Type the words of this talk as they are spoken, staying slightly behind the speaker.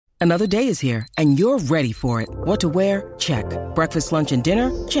Another day is here, and you're ready for it. What to wear? Check. Breakfast, lunch, and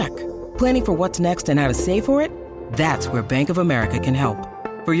dinner? Check. Planning for what's next and how to save for it? That's where Bank of America can help.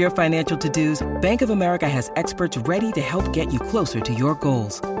 For your financial to-dos, Bank of America has experts ready to help get you closer to your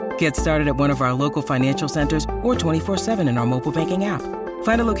goals. Get started at one of our local financial centers or 24/7 in our mobile banking app.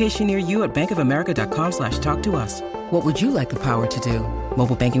 Find a location near you at bankofamerica.com/talktous. What would you like the power to do?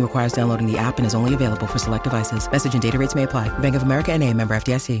 Mobile banking requires downloading the app and is only available for select devices. Message and data rates may apply. Bank of America N.A., member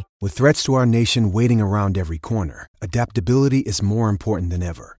FDIC. With threats to our nation waiting around every corner, adaptability is more important than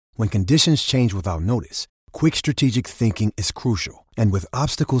ever. When conditions change without notice, quick strategic thinking is crucial. And with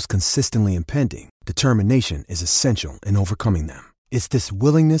obstacles consistently impending, determination is essential in overcoming them. It's this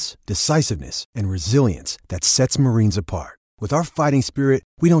willingness, decisiveness, and resilience that sets Marines apart. With our fighting spirit,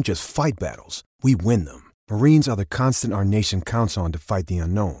 we don't just fight battles, we win them. Marines are the constant our nation counts on to fight the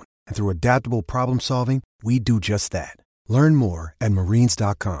unknown. And through adaptable problem solving, we do just that. Learn more at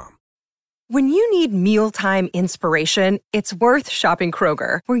marines.com. When you need mealtime inspiration, it's worth shopping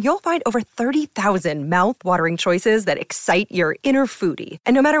Kroger, where you'll find over 30,000 mouth-watering choices that excite your inner foodie.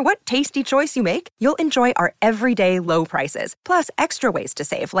 And no matter what tasty choice you make, you'll enjoy our everyday low prices, plus extra ways to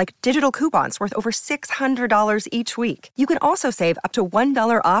save, like digital coupons worth over $600 each week. You can also save up to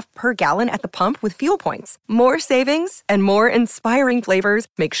 $1 off per gallon at the pump with fuel points. More savings and more inspiring flavors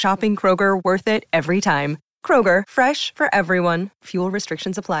make shopping Kroger worth it every time. Kroger, fresh for everyone. Fuel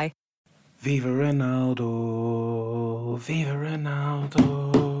restrictions apply. Viva Ronaldo, Viva Ronaldo.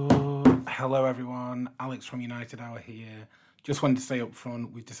 Hello everyone, Alex from United Hour here. Just wanted to say up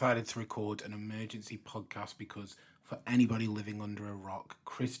front, we've decided to record an emergency podcast because for anybody living under a rock,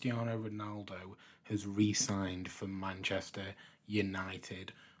 Cristiano Ronaldo has re-signed for Manchester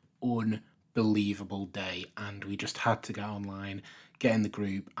United. Unbelievable day, and we just had to get online, get in the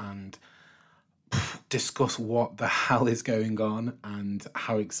group and discuss what the hell is going on and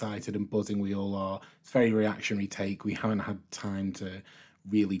how excited and buzzing we all are. It's a very reactionary take. We haven't had time to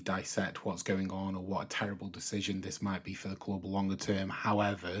really dissect what's going on or what a terrible decision this might be for the club longer term.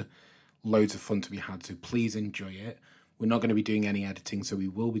 However, loads of fun to be had, so please enjoy it. We're not going to be doing any editing, so we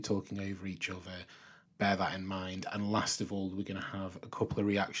will be talking over each other. Bear that in mind. And last of all, we're going to have a couple of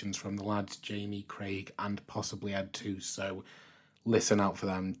reactions from the lads, Jamie, Craig, and possibly Ed too. So listen out for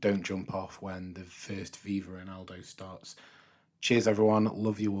them. Don't jump off when the first Viva Ronaldo starts. Cheers, everyone.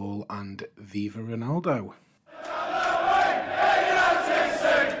 Love you all, and Viva Ronaldo.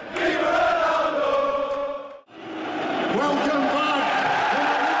 Welcome back.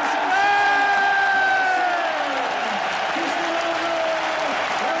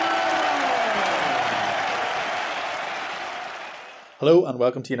 Hello and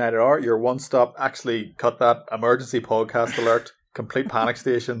welcome to United Hour, your one-stop, actually cut that, emergency podcast alert, complete panic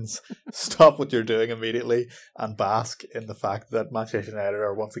stations. Stop what you're doing immediately and bask in the fact that Manchester United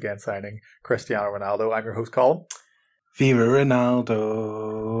are once again signing Cristiano Ronaldo. I'm your host, Colin. Viva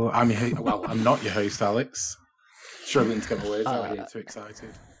Ronaldo. I'm not your host, Alex. Struggling to get my words out here, too excited.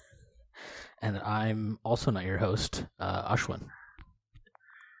 And I'm also not your host, Ashwin.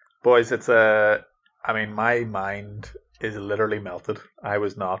 Boys, my mind is literally melted. I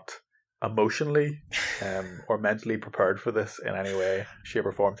was not emotionally or mentally prepared for this in any way, shape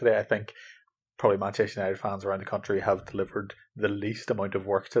or form today. I think probably Manchester United fans around the country have delivered the least amount of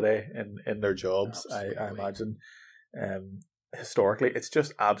work today in their jobs. I imagine historically it's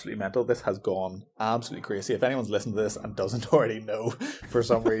just absolutely mental. This has gone absolutely crazy. If anyone's listened to this and doesn't already know for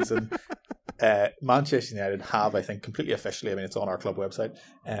some reason, Manchester United have, I think, completely officially, it's on our club website,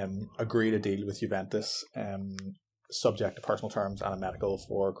 agreed a deal with Juventus, subject to personal terms and a medical,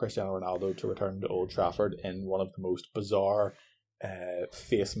 for Cristiano Ronaldo to return to Old Trafford in one of the most bizarre,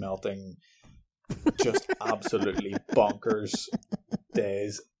 face-melting, just absolutely bonkers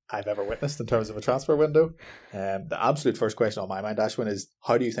days I've ever witnessed in terms of a transfer window. The absolute first question on my mind, Ashwin, is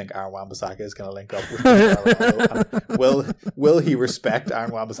how do you think Aaron Wan-Bissaka is going to link up with Ronaldo? And will he respect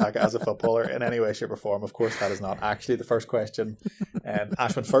Aaron Wan-Bissaka as a footballer in any way, shape or form? Of course, that is not actually the first question.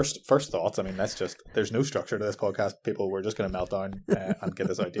 Ashwin, first thoughts. There's no structure to this podcast. People, we're just going to melt down and get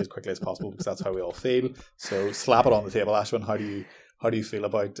this out to you as quickly as possible because that's how we all feel. So slap it on the table, Ashwin. How do you feel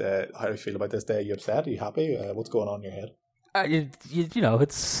about this day? Are you upset? Are you happy? What's going on in your head?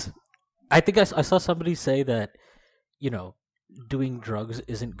 It's. I think I saw somebody say that, doing drugs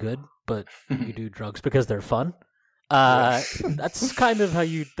isn't good, but you do drugs because they're fun. That's kind of how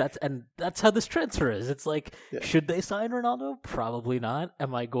that's how this transfer is. It's like, Should they sign Ronaldo? Probably not.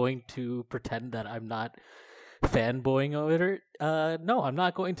 Am I going to pretend that I'm not fanboying over it? No, I'm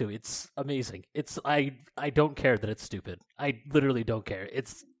not going to. It's amazing. I don't care that it's stupid. I literally don't care.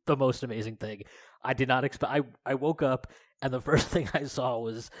 It's the most amazing thing. I did not expect. I woke up and the first thing I saw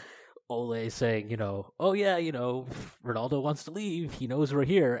was Ole saying, oh yeah, if Ronaldo wants to leave, he knows we're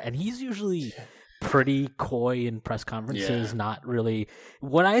here, and he's usually pretty coy in press conferences, not really.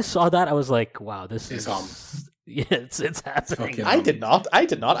 When I saw that, I was like, wow, this is on. Yeah, it's happening. I did not. I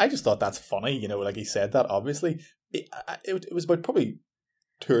just thought that's funny, like he said that, obviously. It was about probably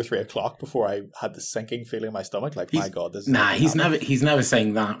 2 or 3 o'clock before I had the sinking feeling in my stomach, like, my God, this is he's never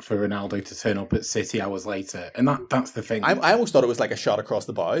saying that for Ronaldo to turn up at City hours later, and that's the thing. I almost thought it was like a shot across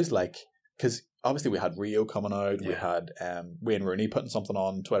the bows, like, because obviously we had Rio coming out, we had Wayne Rooney putting something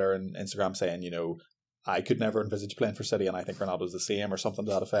on Twitter and Instagram saying, I could never envisage playing for City, and I think Ronaldo's the same, or something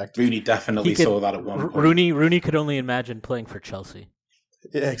to that effect. Rooney definitely saw that at one point. Rooney could only imagine playing for Chelsea.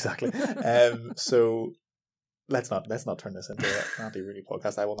 Yeah, exactly. So let's not turn this into an anti-Rooney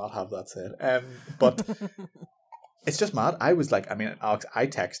podcast. I will not have that said. But it's just mad. I was like, Alex, I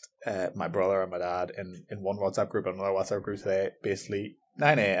text my brother and my dad in one WhatsApp group and another WhatsApp group today, basically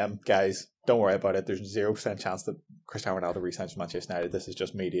 9 a.m. Guys, don't worry about it. There's 0% chance that Cristiano Ronaldo re-signs for Manchester United. This is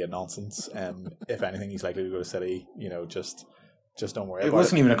just media nonsense. If anything, he's likely to go to City. Just don't worry about it. It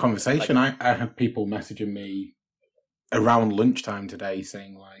wasn't even a conversation. I had people messaging me around lunchtime today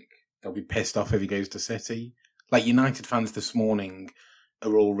saying, like, they'll be pissed off if he goes to City. Like, United fans this morning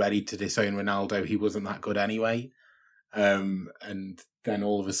are all ready to disown Ronaldo. He wasn't that good anyway. And then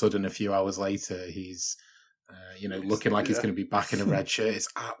all of a sudden, a few hours later, he's looking like he's going to be back in a red shirt. It's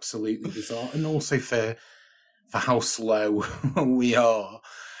absolutely bizarre. And also for how slow we are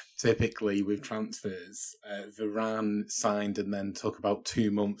typically with transfers. Varane signed and then took about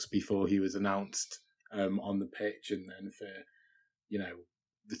 2 months before he was announced on the pitch. And then for,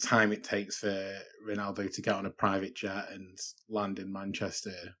 the time it takes for Ronaldo to get on a private jet and land in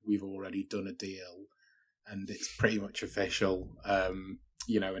Manchester, we've already done a deal. And it's pretty much official. And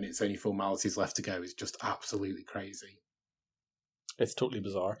it's only formalities left to go. Is just absolutely crazy. It's totally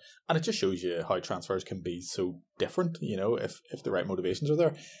bizarre. And it just shows you how transfers can be so different, if the right motivations are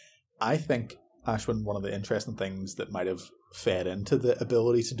there. I think, Ashwin, one of the interesting things that might have fed into the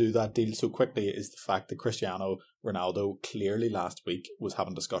ability to do that deal so quickly is the fact that Cristiano Ronaldo clearly last week was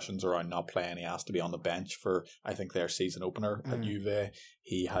having discussions around not playing. He asked to be on the bench for, I think, their season opener at Juve.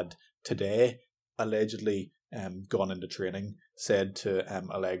 He had today allegedly gone into training, said to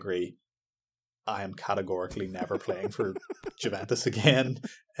Allegri, I am categorically never playing for Juventus again.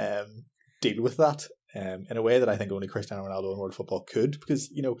 Deal with that in a way that I think only Cristiano Ronaldo in world football could,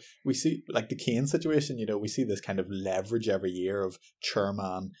 because, we see, like the Kane situation, we see this kind of leverage every year of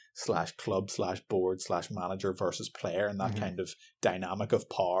chairman / club / board / manager versus player, and that kind of dynamic of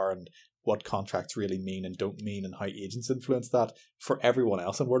power and what contracts really mean and don't mean, and how agents influence that for everyone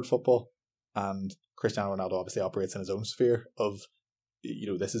else in world football. And Cristiano Ronaldo obviously operates in his own sphere of,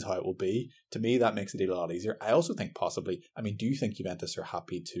 this is how it will be. To me, that makes the deal a lot easier. I also think possibly, do you think Juventus are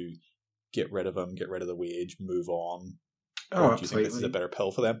happy to get rid of him, get rid of the wage, move on? Or do you think this is a better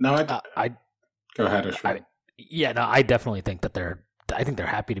pill for them? No, I go ahead, Ashwin. I definitely think that they're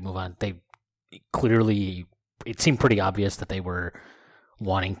happy to move on. They clearly, it seemed pretty obvious that they were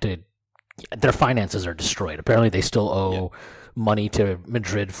wanting to, their finances are destroyed. Apparently they still owe money to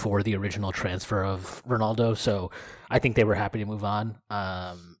Madrid for the original transfer of Ronaldo. So I think they were happy to move on.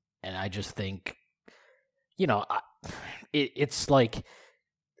 And I just think, it's like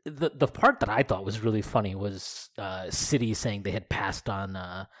the part that I thought was really funny was City saying they had passed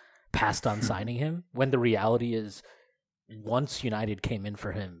on signing him, when the reality is once United came in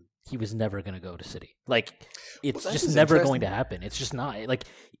for him, he was never going to go to City. Like, it's just never going to happen. It's just not. Like,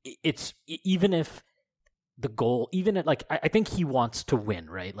 it's even if the goal, even at, like, I think he wants to win,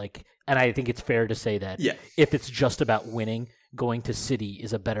 right? Like, and I think it's fair to say that if it's just about winning, going to City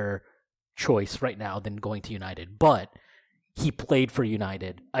is a better choice right now than going to United. But he played for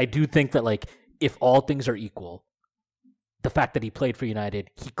United. I do think that, like, if all things are equal, the fact that he played for United,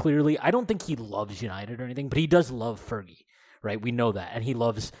 he clearly, I don't think he loves United or anything, but he does love Fergie. Right, we know that, and he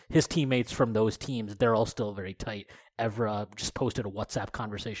loves his teammates from those teams. They're all still very tight. Evra just posted a WhatsApp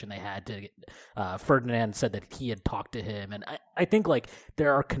conversation they had. Ferdinand said that he had talked to him, and I think, like,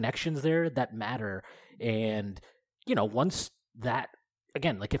 there are connections there that matter. And once that,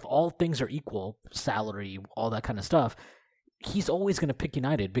 again, like, if all things are equal, salary, all that kind of stuff, he's always going to pick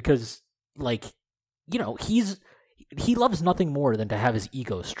United because, like, he loves nothing more than to have his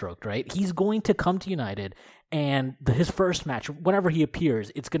ego stroked, right? He's going to come to United, and his first match, whenever he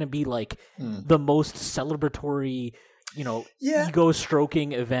appears, it's going to be like the most celebratory, ego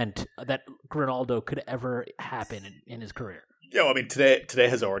stroking event that Ronaldo could ever happen in his career. Yeah, well, I mean, today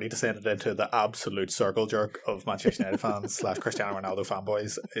has already descended into the absolute circle jerk of Manchester United fans / Cristiano Ronaldo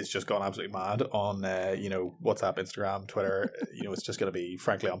fanboys. It's just gone absolutely mad on, WhatsApp, Instagram, Twitter. It's just going to be,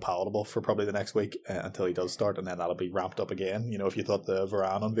 frankly, unpalatable for probably the next week until he does start, and then that'll be ramped up again. If you thought the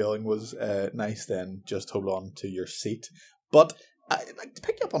Varane unveiling was nice, then just hold on to your seat. But I'd like to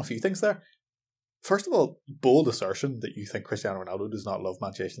pick you up on a few things there. First of all, bold assertion that you think Cristiano Ronaldo does not love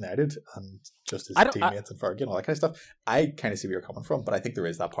Manchester United and just his teammates and Fergie and all that kind of stuff. I kind of see where you're coming from, but I think there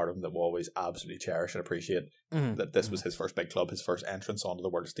is that part of him that will always absolutely cherish and appreciate that this was his first big club, his first entrance onto the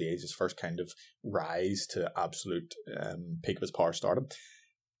world stage, his first kind of rise to absolute peak of his power stardom.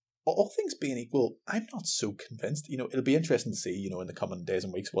 All things being equal, I'm not so convinced. It'll be interesting to see, in the coming days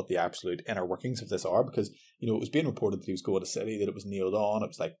and weeks what the absolute inner workings of this are, because, it was being reported that he was going to City, that it was nailed on. It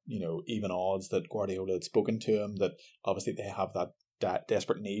was like, even odds that Guardiola had spoken to him, that obviously they have that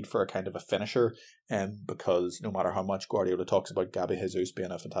desperate need for a kind of a finisher, because no matter how much Guardiola talks about Gabi Jesus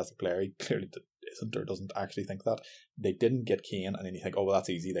being a fantastic player, he clearly isn't or doesn't actually think that. They didn't get Kane, and then you think, oh, well, that's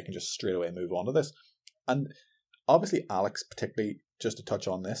easy. They can just straight away move on to this. And obviously, Alex, particularly, just to touch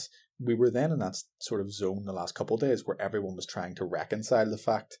on this, we were then in that sort of zone the last couple of days where everyone was trying to reconcile the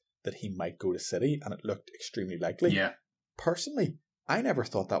fact that he might go to City, and it looked extremely likely. Yeah. Personally, I never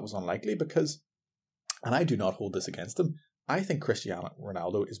thought that was unlikely because, and I do not hold this against him, I think Cristiano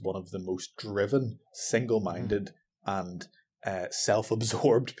Ronaldo is one of the most driven, single-minded, and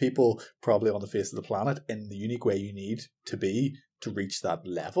self-absorbed people probably on the face of the planet in the unique way you need to be to reach that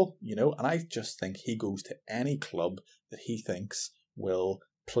level, and I just think he goes to any club that he thinks will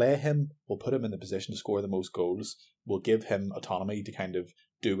play him, will put him in the position to score the most goals, will give him autonomy to kind of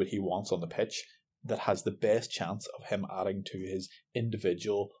do what he wants on the pitch, that has the best chance of him adding to his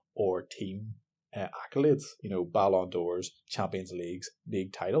individual or team accolades, Ballon d'Ors, Champions Leagues,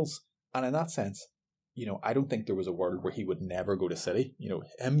 league titles. And in that sense, I don't think there was a world where he would never go to City.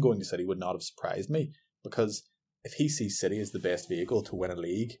 Him going to City would not have surprised me, because if he sees City as the best vehicle to win a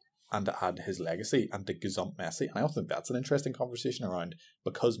league and to add his legacy and to gazump Messi, and I also think that's an interesting conversation around,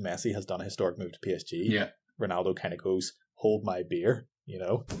 because Messi has done a historic move to PSG, Ronaldo kind of goes, hold my beer,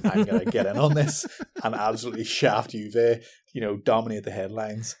 I'm going to get in on this and absolutely shaft Juve, dominate the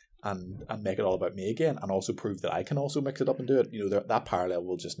headlines and make it all about me again, and also prove that I can also mix it up and do it. That parallel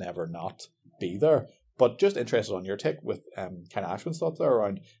will just never not be there. But just interested on your take with kind of Ashwin's thoughts there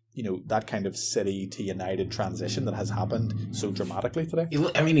around, that kind of City to United transition that has happened so dramatically today. He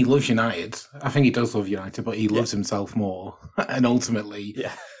loves United. I think he does love United, but he loves himself more. And ultimately...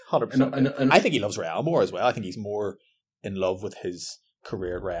 Yeah, 100%. And I think he loves Real more as well. I think he's more in love with his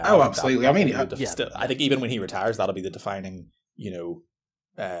career at Real. Oh, absolutely. I think even when he retires, that'll be the defining,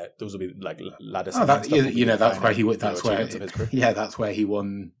 those will be like Ladis. That's where he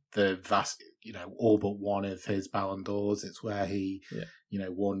won the vast, all but one of his Ballon d'Ors. It's where he,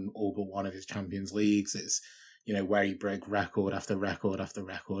 won all but one of his Champions Leagues. It's, where he broke record after record after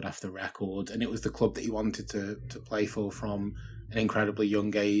record after record. And it was the club that he wanted to play for from an incredibly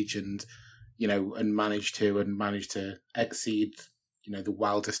young age, and, and managed to exceed, the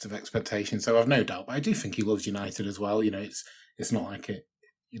wildest of expectations. So I've no doubt, but I do think he loves United as well. It's not like it.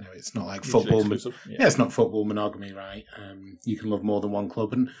 It's not like football. It's not football monogamy, right? You can love more than one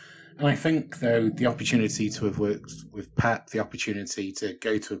club. And I think, though, the opportunity to have worked with Pep, the opportunity to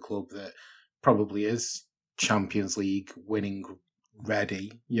go to a club that probably is Champions League winning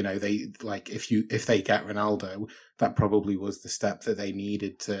ready, if they get Ronaldo, that probably was the step that they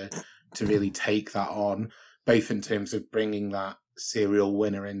needed to really take that on, both in terms of bringing that serial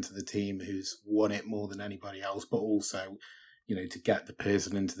winner into the team who's won it more than anybody else, but also, to get the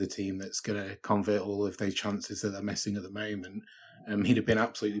person into the team that's going to convert all of those chances that they're missing at the moment. He'd have been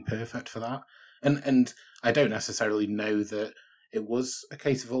absolutely perfect for that. And I don't necessarily know that it was a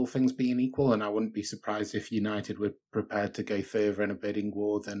case of all things being equal, and I wouldn't be surprised if United were prepared to go further in a bidding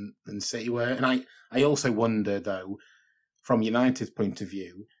war than City were. And I also wonder, though, from United's point of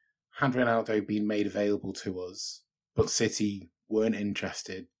view, had Ronaldo been made available to us, but City weren't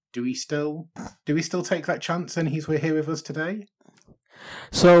interested, do we still take that chance and he's here with us today?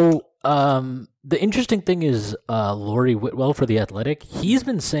 So the interesting thing is Laurie Whitwell for The Athletic, he's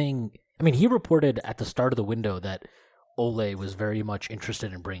been saying, he reported at the start of the window that Ole was very much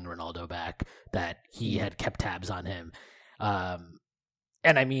interested in bringing Ronaldo back, that he had kept tabs on him. And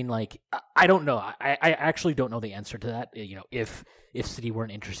I don't know. I actually don't know the answer to that. If City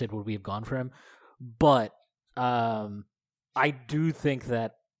weren't interested, would we have gone for him? But I do think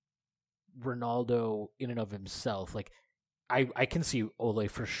that Ronaldo in and of himself, I can see Ole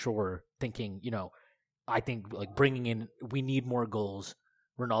for sure thinking, I think bringing in, we need more goals.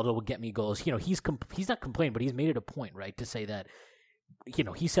 Ronaldo will get me goals. You know, he's not complaining, but he's made it a point, right, to say that, you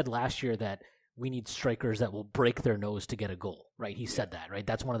know, he said last year that we need strikers that will break their nose to get a goal, right? He said that, right?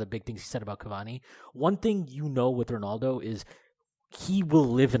 That's one of the big things he said about Cavani. One thing you know with Ronaldo is he will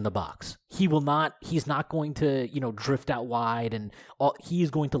live in the box. He's not going to, you know, drift out wide, and he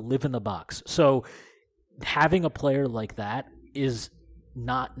is going to live in the box. So having a player like that is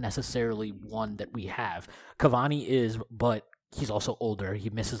not necessarily one that we have. Cavani is, but he's also older. He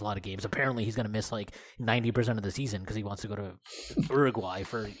misses a lot of games. Apparently, he's going to miss like 90% of the season because he wants to go to Uruguay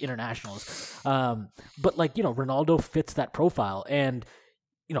for internationals. But like, you know, Ronaldo fits that profile. And,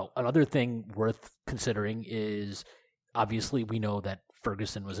 you know, another thing worth considering is obviously we know that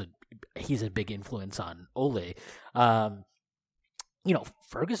Ferguson he's a big influence on Ole. You know,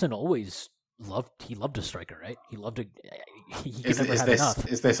 Ferguson always loved a striker, right? He never had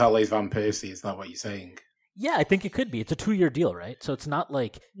enough. Is this Ole's Van Persie? Is that what you're saying? Yeah, I think it could be. It's a 2-year deal, right? So it's not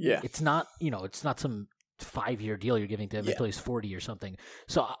like it's not, you know, it's not some 5-year deal you're giving to him until he's 40 or something.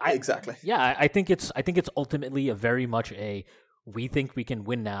 So exactly. Yeah, I think it's ultimately a very much we think we can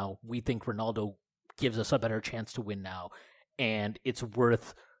win now. We think Ronaldo gives us a better chance to win now, and it's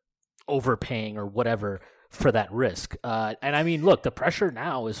worth overpaying or whatever for that risk. And I mean, look, the pressure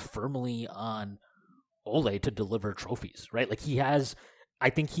now is firmly on Ole to deliver trophies, right? Like I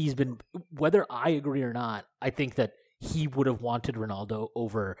think he's been, whether I agree or not, I think that he would have wanted Ronaldo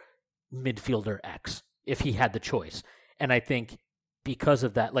over midfielder X if he had the choice. And I think because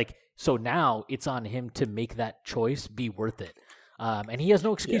of that, like, so now it's on him to make that choice be worth it. And he has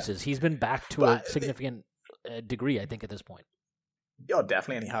no excuses. He's been back to a significant degree, I think, at this point. Yeah,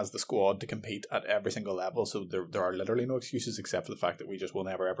 definitely, and he has the squad to compete at every single level, so there are literally no excuses except for the fact that we just will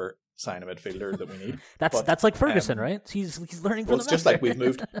never ever sign a midfielder that we need. That's like Ferguson, right? He's learning from the master. It's just like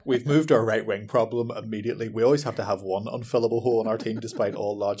we've moved our right wing problem immediately. We always have to have one unfillable hole in our team, despite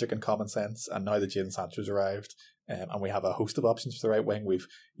all logic and common sense. And now that Jadon Sancho's arrived, and we have a host of options for the right wing, we've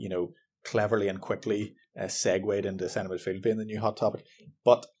cleverly and quickly segued into centre midfield being the new hot topic.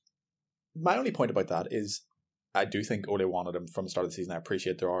 But my only point about that is, I do think Ole wanted him from the start of the season. I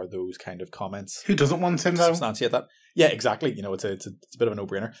appreciate there are those kind of comments. Who doesn't want him, though? Substantiate that. Yeah, exactly. You know, it's a bit of a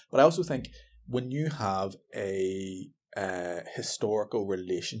no-brainer. But I also think when you have a historical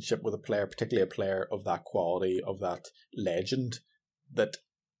relationship with a player, particularly a player of that quality, of that legend, that,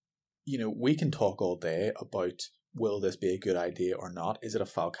 you know, we can talk all day about, will this be a good idea or not? Is it a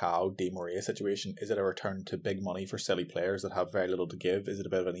Falcao, Di Maria situation? Is it a return to big money for silly players that have very little to give? Is it a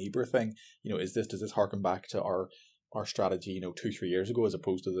bit of an Ibra thing? You know, does this harken back to our strategy, 2-3 years ago, as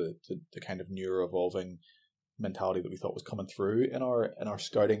opposed to the kind of newer evolving mentality that we thought was coming through in our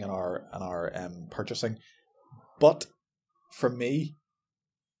scouting and our purchasing? But for me,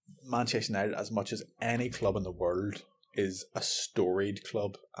 Manchester United, as much as any club in the world, is a storied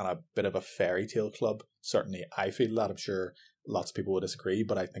club and a bit of a fairy tale club. Certainly I feel that. I'm sure lots of people will disagree,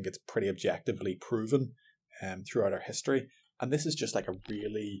 but I think it's pretty objectively proven throughout our history. And this is just like a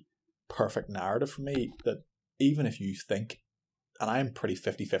really perfect narrative for me, that even if you think, and I'm pretty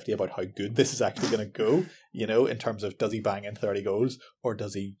 50-50 about how good this is actually going to go, in terms of, does he bang in 30 goals or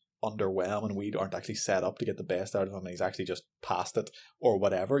does he underwhelm and we aren't actually set up to get the best out of him and he's actually just past it or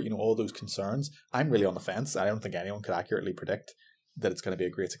whatever, all those concerns. I'm really on the fence. I don't think anyone could accurately predict that it's going to be a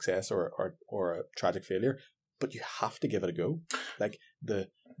great success or a tragic failure, but you have to give it a go. Like the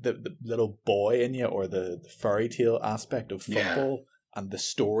little boy in you, or the fairy tale aspect of football and the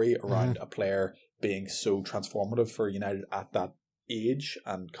story around a player being so transformative for United at that age,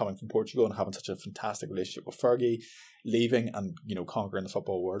 and coming from Portugal and having such a fantastic relationship with Fergie, leaving and conquering the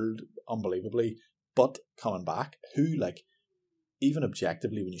football world unbelievably, but coming back, who, like, even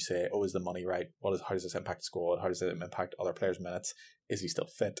objectively, when you say, oh, is the money right? How does this impact the squad? How does it impact other players' minutes? Is he still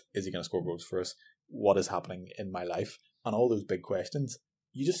fit? Is he going to score goals for us? What is happening in my life? And all those big questions,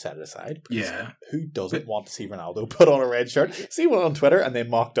 you just set it aside. Who doesn't want to see Ronaldo put on a red shirt? See one on Twitter and they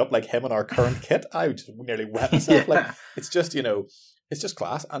mocked up like him in our current kit. I would just nearly wet myself. Like, it's just, it's just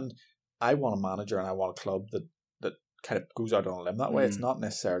class. And I want a manager and I want a club that kind of goes out on a limb that way. It's not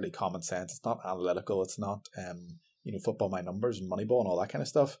necessarily common sense. It's not analytical. It's not, football by numbers and Moneyball and all that kind of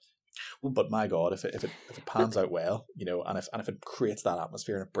stuff. But my God, if it pans out well, and if it creates that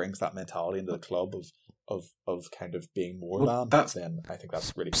atmosphere and it brings that mentality into the club of kind of being more than, then I think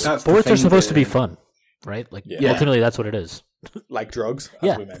that's really cool. Sports are supposed to be fun, right? Like, ultimately, that's what it is. Like drugs,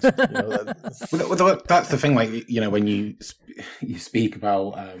 as we mentioned. That's the thing. Like, when you speak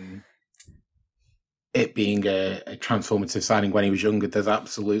about it being a transformative signing when he was younger, there's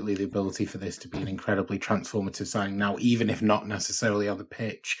absolutely the ability for this to be an incredibly transformative signing now, even if not necessarily on the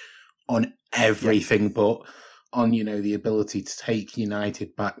pitch, on everything but on, the ability to take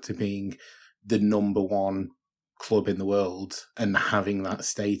United back to being the number one club in the world and having that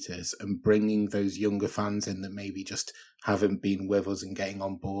status and bringing those younger fans in that maybe just haven't been with us and getting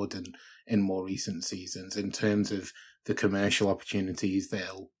on board and in more recent seasons, in terms of the commercial opportunities that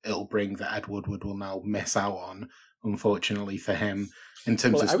it'll bring that Ed Woodward will now miss out on, unfortunately for him, in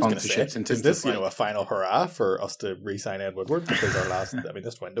terms of sponsorships. Is this, a final hurrah for us to re-sign Ed Woodward? Because our last,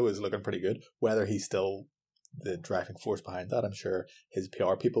 this window is looking pretty good. Whether he's still the driving force behind that, I'm sure his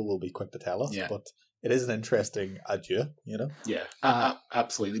PR people will be quick to tell us. Yeah. But it is an interesting adieu, Yeah,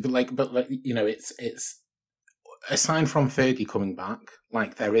 absolutely. But it's aside from Fergie coming back,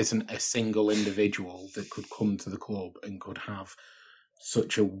 there isn't a single individual that could come to the club and could have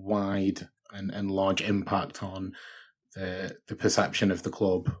such a wide and large impact on the perception of the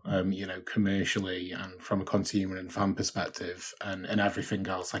club, commercially and from a consumer and fan perspective and everything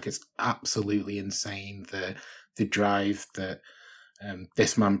else. It's absolutely insane the drive that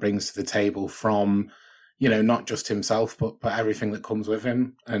this man brings to the table from, not just himself, but everything that comes with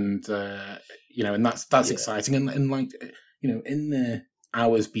him. And, and that's exciting. And in the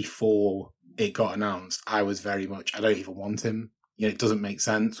hours before it got announced, I was very much, I don't even want him. It doesn't make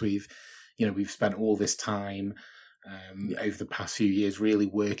sense. We've spent all this time over the past few years really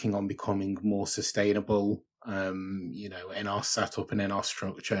working on becoming more sustainable, in our setup and in our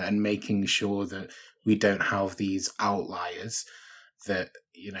structure, and making sure that we don't have these outliers that,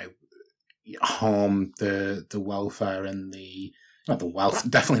 harm the welfare and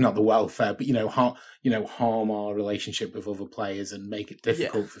definitely not the welfare, but harm our relationship with other players and make it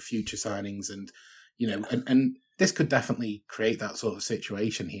difficult for future signings, and and this could definitely create that sort of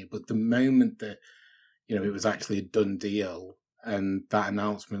situation here. But the moment that it was actually a done deal and that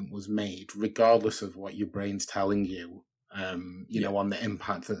announcement was made, regardless of what your brain's telling you, on the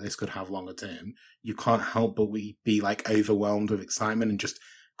impact that this could have longer term, you can't help but be overwhelmed with excitement and just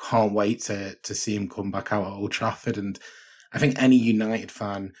can't wait to see him come back out at Old Trafford. And I think any United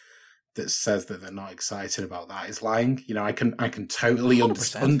fan that says that they're not excited about that is lying. I can totally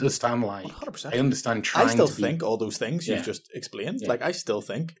understand. 100%. I understand trying. I still think all those things you just explained. Yeah. I still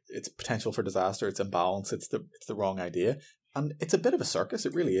think it's potential for disaster. It's imbalance. It's the wrong idea, and it's a bit of a circus.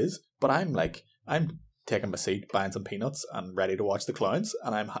 It really is. But I'm taking my seat, buying some peanuts, and ready to watch the clowns.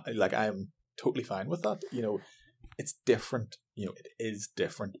 And I'm totally fine with that. It's different. It is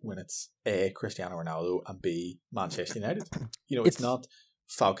different when it's A, Cristiano Ronaldo, and B, Manchester United. It's not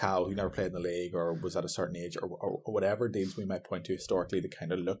Falcao, who never played in the league or was at a certain age, or whatever deals we might point to historically that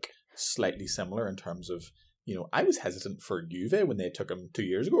kind of look slightly similar in terms of, I was hesitant for Juve when they took him 2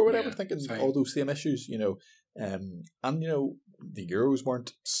 years ago or whatever, thinking all those same issues, and the Euros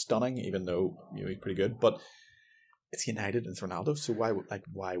weren't stunning, even though he's pretty good, but it's United and it's Ronaldo, so why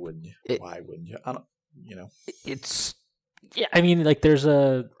wouldn't you? Why wouldn't you? And, it's. Yeah, I mean, there's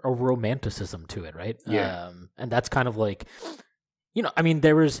a romanticism to it, right? Yeah. And that's kind of I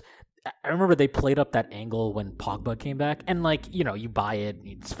remember they played up that angle when Pogba came back, and you buy it,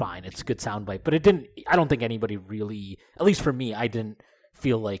 it's fine, it's a good soundbite, but I don't think anybody really, at least for me, I didn't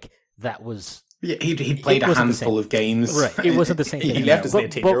feel like that was. Yeah, he played a handful of games. Right, it wasn't the same thing. He left as an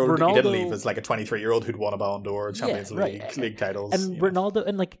 18-year-old. He didn't leave as a 23-year-old who'd won a Ballon d'Or, Champions League titles. And Ronaldo,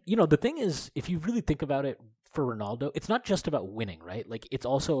 and the thing is, if you really think about it, for Ronaldo, it's not just about winning, right? It's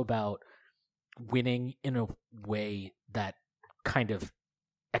also about winning in a way that kind of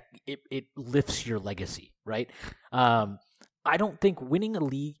it lifts your legacy, right? I don't think winning a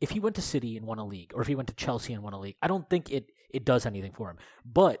league, if he went to City and won a league, or if he went to Chelsea and won a league, I don't think it does anything for him.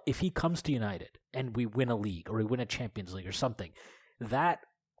 But if he comes to United and we win a league, or we win a Champions League or something, that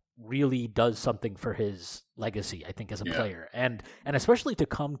really does something for his legacy, I think, as a player. And especially to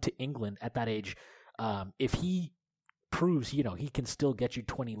come to England at that age, if he proves, he can still get you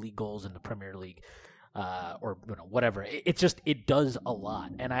 20 league goals in the Premier League, or whatever. It does a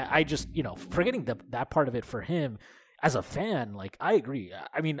lot. And I just, forgetting that part of it for him as a fan, I agree.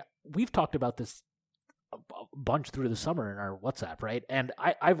 I mean, we've talked about this a bunch through the summer in our WhatsApp, right? And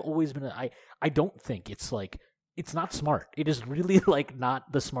I've always been, I don't think it's not smart. It is really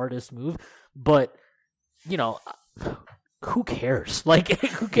not the smartest move, but who cares?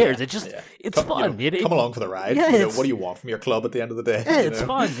 Who cares? It's fun. Come along for the ride. What do you want from your club at the end of the day? Yeah, it's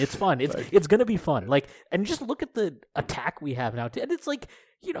fun. It's fun. It's going to be fun. And just look at the attack we have now. And it's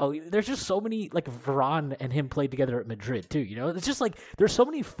there's just so many, Varane and him played together at Madrid too. It's just there's so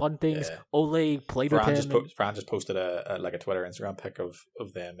many fun things. Yeah. Ole played with him. Varane just posted a Twitter, Instagram pic of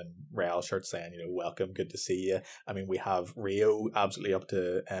them in Real shirts saying, welcome, good to see you. I mean, we have Rio absolutely up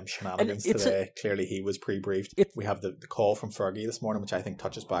to shenanigans today. Clearly he was pre-briefed. We have the call from Fergie this morning, which I think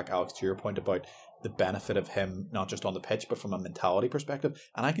touches back, Alex, to your point about the benefit of him, not just on the pitch, but from a mentality perspective.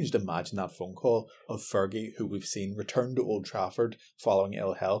 And I can just imagine that phone call of Fergie, who we've seen return to Old Trafford following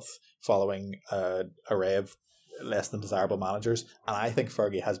ill health, following an array of less than desirable managers. And I think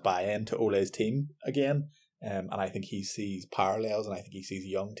Fergie has buy-in to Ole's team again. And I think he sees parallels, and I think he sees a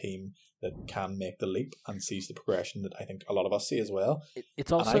young team that can make the leap and sees the progression that I think a lot of us see as well.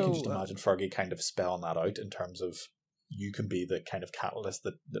 It's also, and I can just imagine Fergie kind of spelling that out in terms of, you can be the kind of catalyst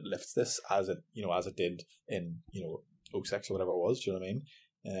that lifts this as it did in 06 or whatever it was. Do you know what I mean?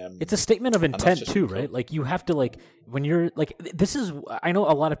 It's a statement of intent too, right? Like, you have to, like, when you're like, this is, I know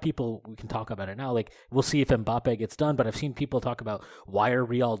a lot of people, we can talk about it now, like, we'll see if Mbappe gets done, but I've seen people talk about, why are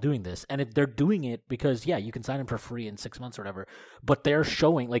Real doing this? And they're doing it because, yeah, you can sign him for free in 6 months or whatever, but they're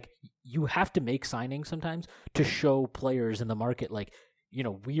showing, like, you have to make signings sometimes to show players in the market, like,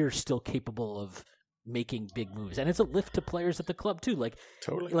 we are still capable of making big moves, and it's a lift to players at the club too. Like,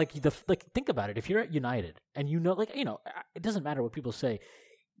 totally. Like, think about it. If you're at United and it doesn't matter what people say.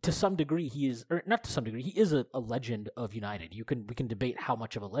 To some degree, he is, or not to some degree, he is a legend of United. We can debate how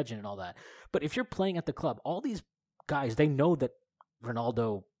much of a legend and all that. But if you're playing at the club, all these guys, they know that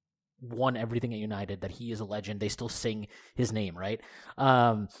Ronaldo won everything at United, that he is a legend. They still sing his name, right?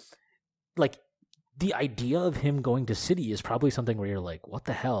 Like, the idea of him going to City is probably something where you're like, what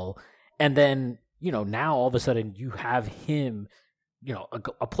the hell? And then, now all of a sudden you have him,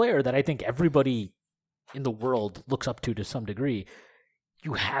 a player that I think everybody in the world looks up to some degree.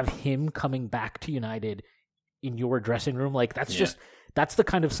 You have him coming back to United in your dressing room. Like, that's the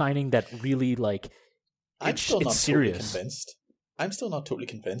kind of signing that really, like, it's serious. Totally convinced. I'm still not totally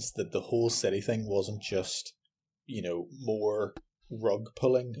convinced that the whole City thing wasn't just, more rug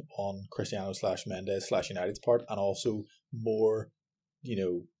pulling on Cristiano /Mendes /United's part, and also more,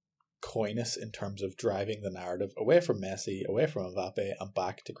 coyness in terms of driving the narrative away from Messi, away from Mbappe, and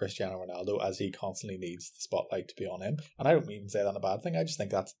back to Cristiano Ronaldo, as he constantly needs the spotlight to be on him. And I don't even say that in a bad thing. I just think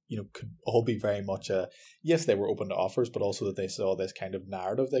that's, could all be very much yes, they were open to offers, but also that they saw this kind of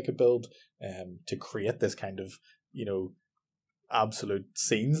narrative they could build to create this kind of, absolute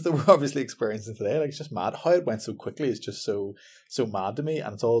scenes that we're obviously experiencing today. Like, it's just mad. How it went so quickly is just so mad to me,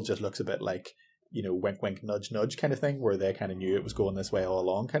 and it all just looks a bit like, wink, wink, nudge, nudge kind of thing, where they kind of knew it was going this way all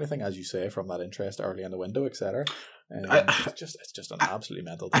along kind of thing, as you say, from that interest early in the window, etc. It's just an absolutely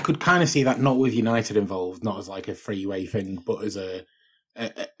mental thing. I could kind of see that, not with United involved, not as like a freeway thing, but as a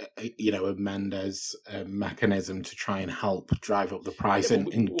Mendes mechanism to try and help drive up the price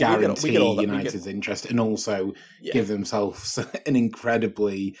and guarantee United's interest, and also give themselves an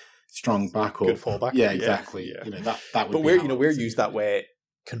incredibly strong backup. Good fallback. Yeah, exactly. Yeah. That would. But we're used that way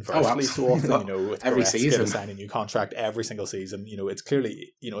conversely so often, with every season signing a new contract every single season. It's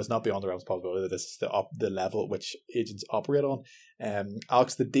clearly, it's not beyond the realms of possibility that this is the level at which agents operate on.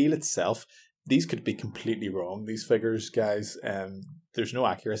 Alex, the deal itself, these could be completely wrong, these figures, guys. There's no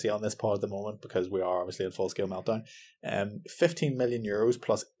accuracy on this pod at the moment because we are obviously at full scale meltdown. 15 million euros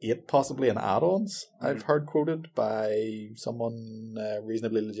plus 8 possibly in add-ons, I've heard quoted by someone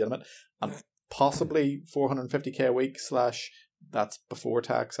reasonably legitimate, and possibly 450k a week / that's before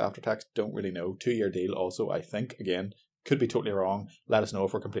tax, after tax, don't really know. 2-year deal also, I think. Again, could be totally wrong. Let us know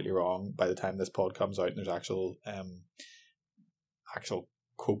if we're completely wrong by the time this pod comes out and there's actual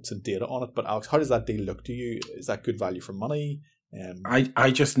quotes and data on it. But Alex, how does that deal look to you? Is that good value for money?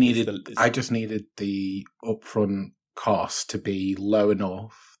 I just needed the upfront cost to be low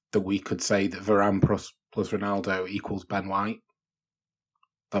enough that we could say that Varane plus Ronaldo equals Ben White.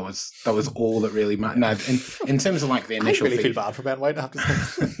 That was all that really mattered. Now, in terms of like the initial, I really fee, feel bad for Ben White. I have to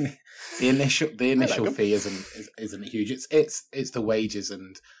say. the initial fee isn't huge. It's the wages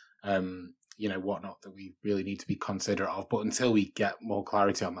and whatnot that we really need to be considerate of. But until we get more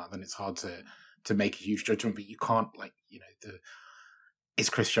clarity on that, then it's hard to make a huge judgment. But you can't it's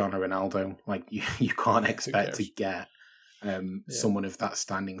Cristiano Ronaldo. Like you can't expect to get someone of that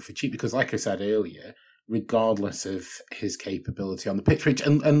standing for cheap, because like I said earlier, regardless of his capability on the pitch,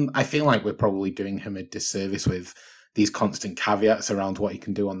 and I feel like we're probably doing him a disservice with these constant caveats around what he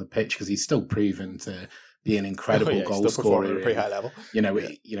can do on the pitch, because he's still proven to be an incredible goal scorer at a pretty high level.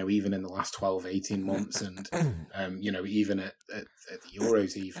 Even in the last 12-18 months, and even at the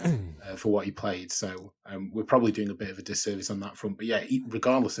Euros, even for what he played. So we're probably doing a bit of a disservice on that front. But yeah,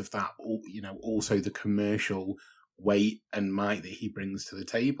 regardless of that, also the commercial weight and might that he brings to the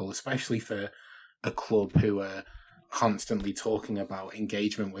table, especially for a club who are constantly talking about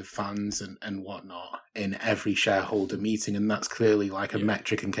engagement with fans and whatnot in every shareholder meeting, and that's clearly like a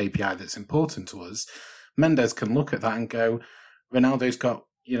metric and KPI that's important to us. Mendes can look at that and go, Ronaldo's got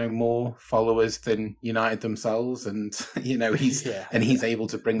more followers than United themselves, and he's able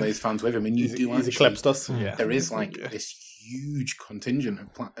to bring those fans with him. And he's eclipsed us. Yeah. There is this huge contingent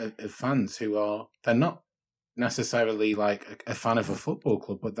of fans they're not necessarily like a fan of a football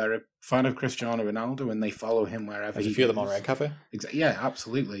club, but they're a fan of Cristiano Ronaldo, and they follow him wherever. There's a few of them on Red Cafe. Yeah,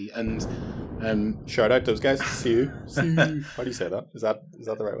 absolutely. And shout out those guys. See you. How do you say that? Is that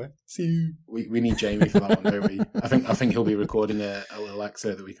the right way? See you. We need Jamie for that one, don't we? I think he'll be recording a little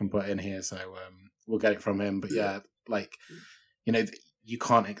excerpt that we can put in here, so we'll get it from him. But yeah, you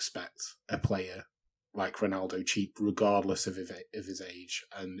can't expect a player like Ronaldo cheap, regardless of his age,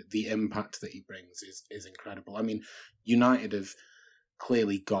 and the impact that he brings is incredible. I mean, United have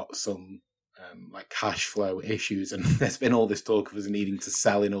clearly got some cash flow issues, and there's been all this talk of us needing to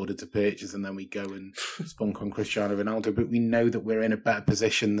sell in order to purchase, and then we go and spunk on Cristiano Ronaldo. But we know that we're in a better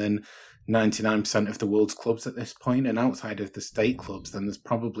position than 99% of the world's clubs at this point, and outside of the state clubs, then there's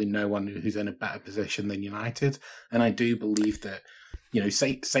probably no one who's in a better position than United. And I do believe that,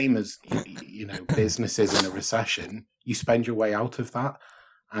 same as, businesses in a recession, you spend your way out of that.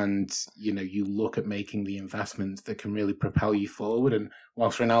 And, you look at making the investments that can really propel you forward. And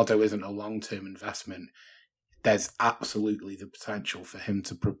whilst Ronaldo isn't a long-term investment, there's absolutely the potential for him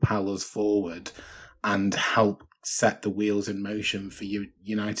to propel us forward and help set the wheels in motion for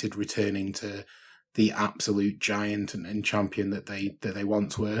United returning to the absolute giant and champion that they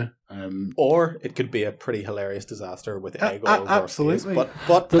once were. Or it could be a pretty hilarious disaster with egg all over. Absolutely.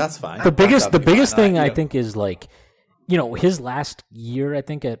 But that's fine. The biggest thing I think is his last year, I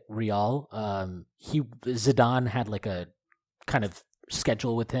think, at Real, Zidane had like a kind of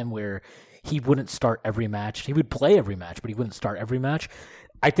schedule with him where he wouldn't start every match. He would play every match, but he wouldn't start every match.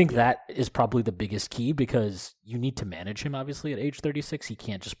 I think that is probably the biggest key, because you need to manage him, obviously, at age 36. He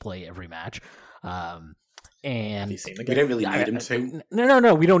can't just play every match. And we don't really need him to.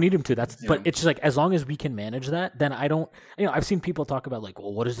 No, we don't need him to. But it's just like, as long as we can manage that, then I don't. I've seen people talk about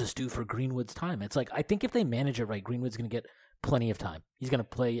what does this do for Greenwood's time? It's like, I think if they manage it right, Greenwood's going to get plenty of time. He's going to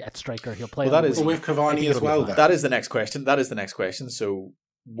play at striker. He'll play with Cavani as well. That is the next question. So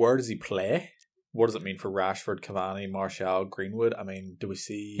where does he play? What does it mean for Rashford, Cavani, Martial, Greenwood? I mean, do we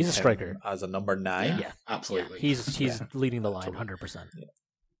see he's a striker as a number 9? Yeah, absolutely. Yeah. He's leading the line 100%. Yeah.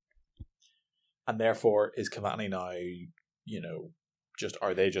 And therefore, is Cavani now,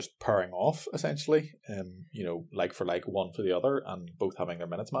 are they just pairing off, essentially? Like for like, one for the other, and both having their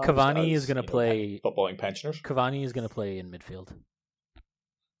minutes managed? Cavani is going to play... footballing pensioners? Cavani is going to play in midfield.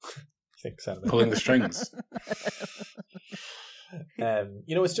 Pulling the strings.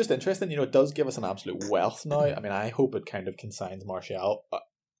 It's just interesting. It does give us an absolute wealth now. I mean, I hope it kind of consigns Martial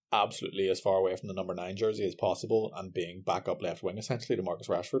absolutely as far away from the number 9 jersey as possible, and being backup left wing, essentially, to Marcus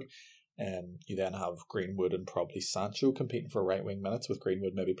Rashford. You then have Greenwood and probably Sancho competing for right wing minutes, with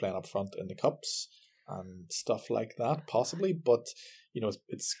Greenwood maybe playing up front in the cups and stuff like that, possibly. But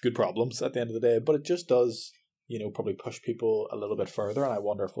it's good problems at the end of the day. But it just does, probably push people a little bit further, and I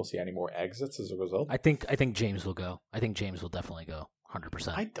wonder if we'll see any more exits as a result. I think James will go. I think James will definitely go.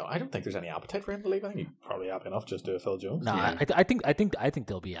 100%. I don't think there's any appetite for him to leave. I think he's probably happy enough just to Phil Jones. No, yeah. I think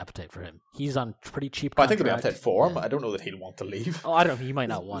there'll be appetite for him. He's on pretty cheap. But I think there'll be appetite for him. Yeah. I don't know that he'll want to leave. Oh, I don't know. He might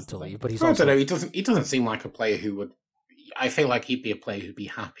not want to leave, but he's. I don't know. He doesn't seem like a player who would. I feel like he'd be a player who'd be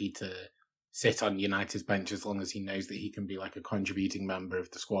happy to sit on United's bench as long as he knows that he can be like a contributing member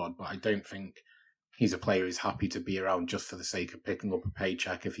of the squad. But I don't think he's a player who's happy to be around just for the sake of picking up a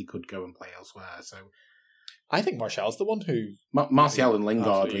paycheck if he could go and play elsewhere. So. I think Martial's the one who... Martial and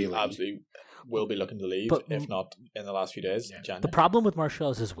Lingard, absolutely will be looking to leave, if not in the last few days. Yeah. The problem with Martial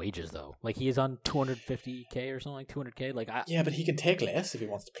is his wages, though. Like, he is on 250k or something, like 200k. Yeah, but he can take less if he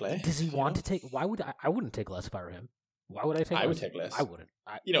wants to play. Does he want to take... Why would I wouldn't take less if I were him. Why would I take less? I would take less. I wouldn't.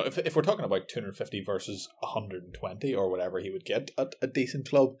 If we're talking about 250 versus 120 or whatever he would get at a decent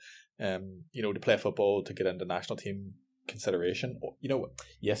club, to play football, to get into national team consideration,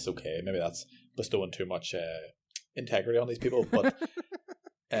 yes, okay, maybe that's bestowing too much integrity on these people, but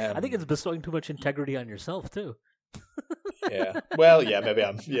I think it's bestowing too much integrity on yourself too. Maybe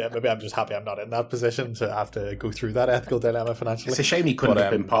I'm just happy I'm not in that position to have to go through that ethical dilemma financially. It's a shame he couldn't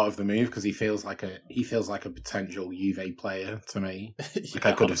have been part of the move, because he feels like a potential Juve player to me. Like,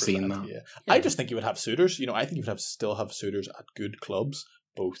 I could have seen that. Yeah. I just think you would have suitors. I think you would still have suitors at good clubs,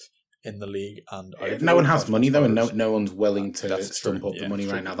 both in the league and out of no one has money though, and no one's willing to stump up the money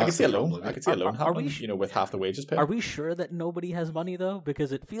right now. I could see a loan. Happening, with half the wages paid. Are we sure that nobody has money though?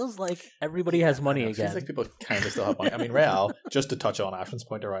 Because it feels like everybody has money again. It feels like people kind of still have money. I mean, Real, just to touch on Ashton's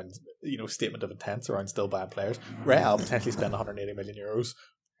point around statement of intents around still buying players, Real potentially spend 180 million euros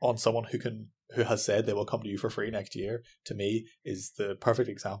on someone who has said they will come to you for free next year, to me, is the perfect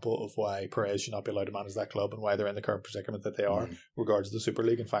example of why Perez should not be allowed to manage that club and why they're in the current predicament that they are, regards to the Super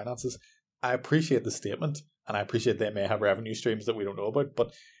League and finances. I appreciate the statement, and I appreciate they may have revenue streams that we don't know about,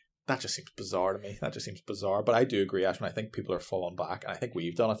 but that just seems bizarre to me. That just seems bizarre. But I do agree, Ashton. I think people are falling back, and I think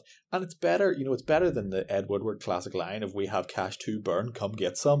we've done it. And it's better, it's better than the Ed Woodward classic line of, we have cash to burn, come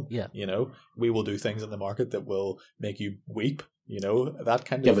get some. Yeah. We will do things in the market that will make you weep, that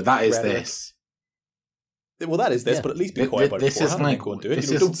kind of. Yeah, but that is rhetoric. this. Well, that is this, but at least be quiet about it. This is like, go and do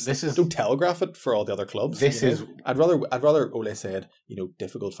it. Don't telegraph it for all the other clubs. This is. I'd rather Ole said,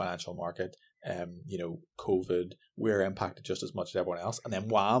 difficult financial market, COVID, we're impacted just as much as everyone else, and then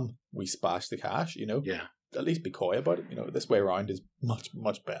wham, we splash the cash. Yeah. At least be coy about it. This way around is much,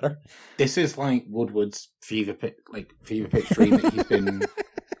 much better. This is like Woodward's fever pitch dream that he's been.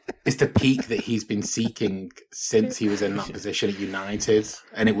 It's the peak that he's been seeking since he was in that position at United,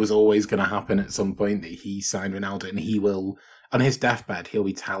 and it was always going to happen at some point that he signed Ronaldo, and he will, on his deathbed, he'll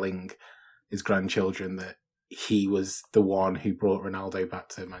be telling his grandchildren that he was the one who brought Ronaldo back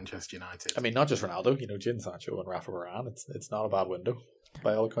to Manchester United. I mean, not just Ronaldo, Jadon Sancho and Rafa Varane. It's not a bad window,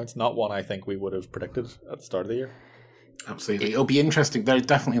 by all accounts. Not one I think we would have predicted at the start of the year. Absolutely. It'll be interesting. There are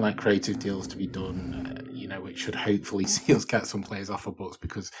definitely creative deals to be done, which should hopefully see us get some players off our books,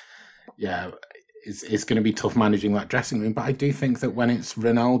 because, it's going to be tough managing that dressing room. But I do think that when it's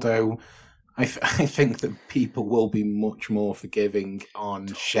Ronaldo, I think that people will be much more forgiving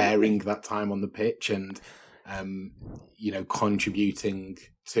on sharing that time on the pitch and, contributing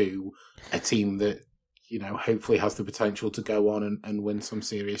to a team that, hopefully has the potential to go on and win some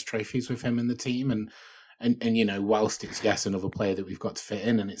serious trophies with him in the team. And whilst it's, another player that we've got to fit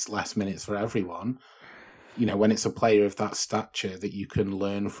in and it's less minutes for everyone, when it's a player of that stature that you can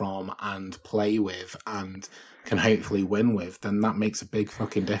learn from and play with and can hopefully win with, then that makes a big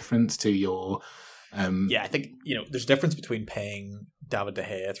fucking difference to your... I think, there's a difference between paying David De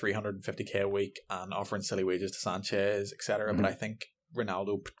Gea $350k a week and offering silly wages to Sanchez, etc. But I think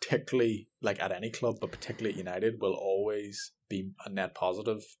Ronaldo, particularly at any club, but particularly at United, will always be a net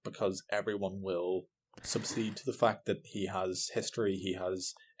positive, because everyone will succeed to the fact that he has history, he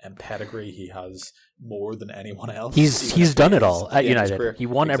has pedigree, he has more than anyone else. He's done it all at United. He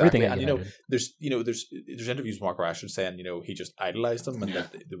won everything at United. There's interviews with Mark Rashford saying he just idolized him, and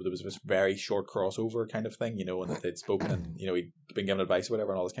that there was this very short crossover kind of thing, and that they'd spoken and he'd been given advice or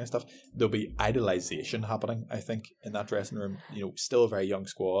whatever and all this kind of stuff. There'll be idolization happening, I think, in that dressing room. Still a very young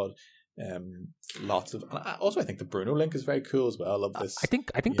squad. Lots of, and I think the Bruno link is very cool as well. I love this. I think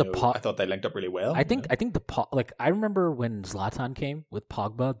I thought they linked up really well. I think I remember when Zlatan came with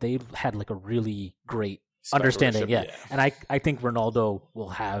Pogba, they had a really great understanding. Yeah. And I think Ronaldo will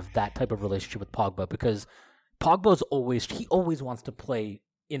have that type of relationship with Pogba, because Pogba's always wants to play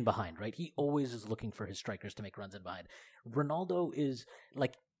in behind, right? He always is looking for his strikers to make runs in behind. Ronaldo is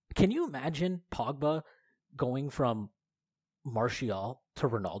can you imagine Pogba going from Martial to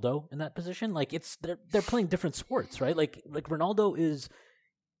Ronaldo in that position? They're playing different sports, right? Ronaldo is,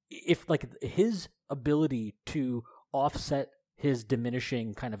 if his ability to offset his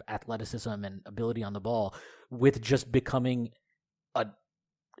diminishing kind of athleticism and ability on the ball with just becoming a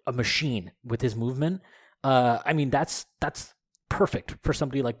machine with his movement, that's perfect for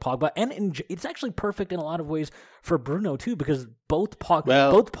somebody like Pogba, and it's actually perfect in a lot of ways for Bruno too, because both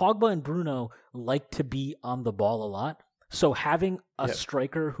Pogba and Bruno like to be on the ball a lot. So having a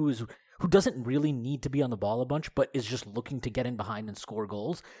striker who doesn't really need to be on the ball a bunch, but is just looking to get in behind and score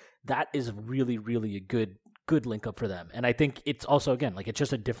goals, that is really, really a good link up for them. And I think it's also, again, it's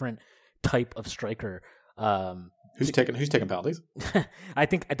just a different type of striker. Who's taking penalties? I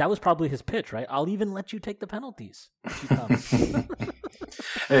think that was probably his pitch, right? I'll even let you take the penalties.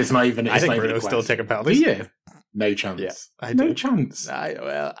 It's not even. I think Bruno's still taking penalties. Yeah. No chance. Yeah, no chance.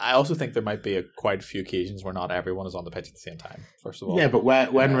 I also think there might be quite a few occasions where not everyone is on the pitch at the same time, first of all. Yeah, but when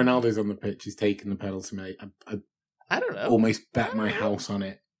Ronaldo's on the pitch, he's taking the penalty, mate. I don't know. Almost bet my house on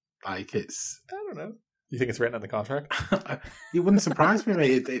it. I don't know. You think it's written in the contract? It wouldn't surprise me,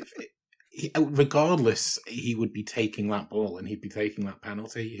 mate. Regardless, he would be taking that ball and he'd be taking that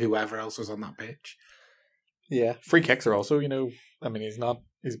penalty, whoever else was on that pitch. Yeah. Free kicks are also, he's a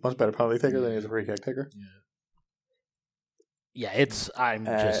much better penalty taker than he's a free kick taker. Yeah. Yeah, I'm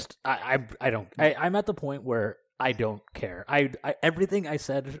at the point where I don't care. I everything I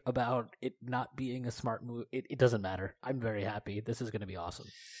said about it not being a smart move, it doesn't matter. I'm very happy. This is going to be awesome.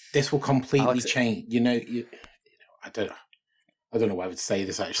 This will completely change. I don't know why I would say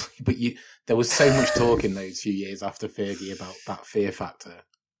this actually, but there was so much talk in those few years after Fergie about that fear factor.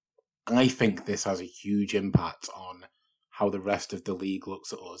 I think this has a huge impact on how the rest of the league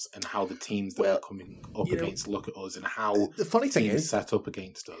looks at us and how the teams that we're coming up against look at us and how the funny thing teams is set up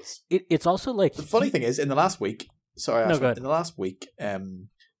against us. It's also like the funny thing is in the last week. Sorry, No, Ashton, go ahead. in the last week,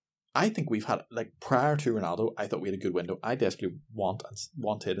 I think we've had, like, prior to Ronaldo, I thought we had a good window. I desperately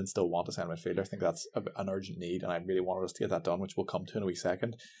wanted and still want a centre midfielder. I think that's an urgent need, and I really wanted us to get that done, which we'll come to in a wee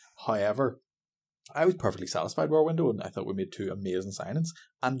second. However, I was perfectly satisfied with our window, and I thought we made 2 amazing signings.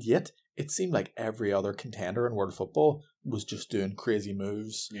 And yet, it seemed like every other contender in world football was just doing crazy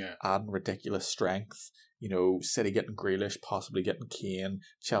moves, adding ridiculous strength. You know, City getting Grealish, possibly getting Kane,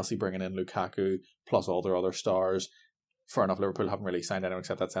 Chelsea bringing in Lukaku, plus all their other stars. Fair enough, Liverpool haven't really signed anyone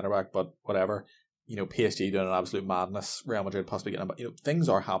except that centre-back, but whatever. You know, PSG doing an absolute madness, Real Madrid possibly getting... You know, things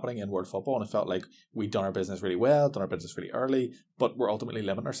are happening in world football, and it felt like we'd done our business really well, done our business really early, but we're ultimately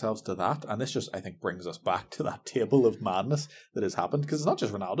limiting ourselves to that, and this just, I think, brings us back to that table of madness that has happened, because it's not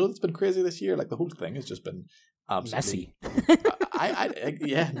just Ronaldo that's been crazy this year, like, the whole thing has just been absolutely...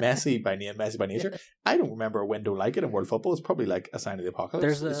 Messi. Messi by name, Messi by nature. I don't remember a window like it in world football. It's probably like a sign of the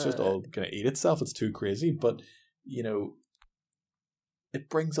apocalypse. It's just all going to eat itself. It's too crazy, but, you know... It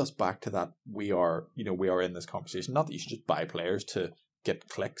brings us back to that we are in this conversation. Not that you should just buy players to get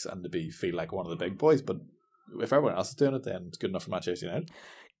clicks and to feel like one of the big boys, but if everyone else is doing it, then it's good enough for Manchester United.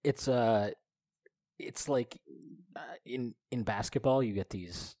 It's like in basketball, you get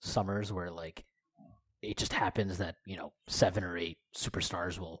these summers where like it just happens that 7 or 8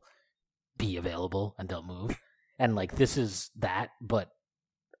 superstars will be available and they'll move, and like this is that, but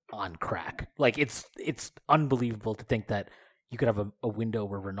on crack. Like it's unbelievable to think that you could have a window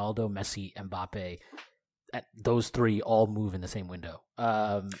where Ronaldo, Messi, Mbappe, those 3 all move in the same window.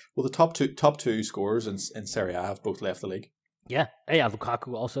 Well, the top two scorers in Serie A have both left the league. Yeah.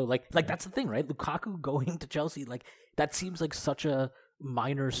 Lukaku also like that's the thing, right? Lukaku going to Chelsea, like that seems like such a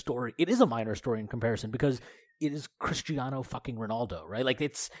minor story. It is a minor story in comparison because it is Cristiano fucking Ronaldo, right? Like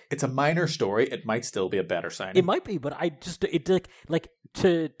it's a minor story. It might still be a better signing. It might be, but like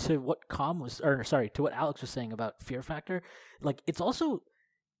to what to what Alex was saying about fear factor. Like it's also,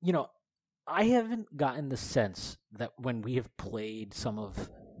 I haven't gotten the sense that when we have played some of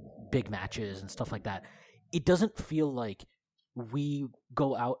big matches and stuff like that, it doesn't feel like we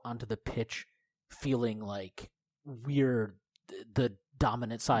go out onto the pitch feeling like we're the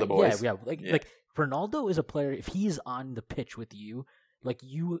dominant side. The boys. Yeah. Like Ronaldo is a player. If he's on the pitch with you,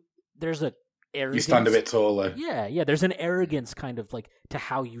 there's a arrogance. You stand a bit taller. Yeah. There's an arrogance kind of like to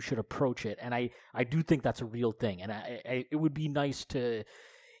how you should approach it, and I do think that's a real thing. And it would be nice to.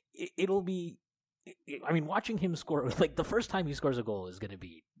 It'll be. I mean, watching him score, like the first time he scores a goal is going to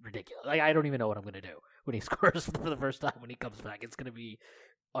be ridiculous. Like I don't even know what I'm going to do when he scores for the first time when he comes back. It's going to be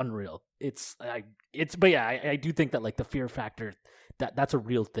unreal. But yeah, I do think that like the fear factor that's a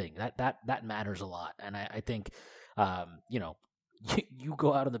real thing. That matters a lot, and I think you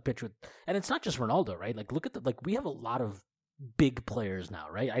go out on the pitch with, and it's not just Ronaldo, right? Like look at we have a lot of big players now,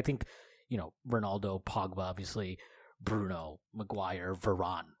 right? I think Ronaldo, Pogba, obviously, Bruno, Maguire,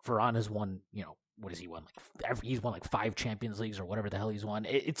 Varane. Varane has won, what has he won? He's won like 5 Champions Leagues or whatever the hell he's won.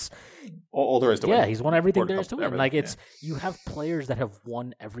 It's all there is to win. Yeah, he's won everything there is to win. Everything, like you have players that have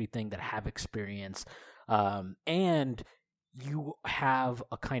won everything, that have experience, and you have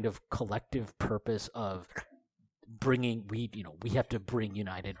a kind of collective purpose of bringing. We have to bring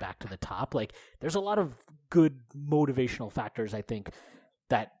United back to the top. Like there's a lot of good motivational factors, I think,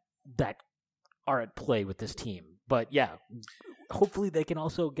 that are at play with this team. But yeah, hopefully they can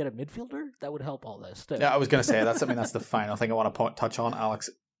also get a midfielder. That would help all this too. Yeah, I was going to say that's the final thing I want to touch on, Alex.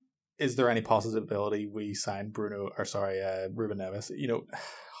 Is there any possibility we sign Ruben Neves?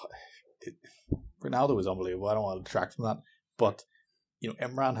 Ronaldo was unbelievable. I don't want to detract from that, but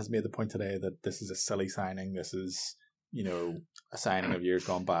Imran has made the point today that this is a silly signing. This is a signing of years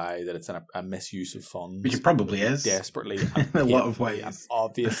gone by, that it's a misuse of funds. Which it probably is. Desperately. In a lot of ways. And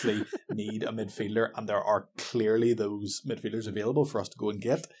obviously need a midfielder, and there are clearly those midfielders available for us to go and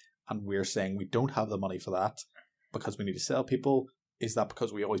get, and we're saying we don't have the money for that because we need to sell people. Is that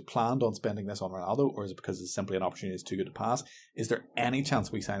because we always planned on spending this on Ronaldo, or is it because it's simply an opportunity that's too good to pass? Is there any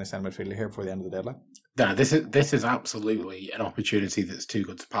chance we sign a centre midfielder here before the end of the deadline? No, this is absolutely an opportunity that's too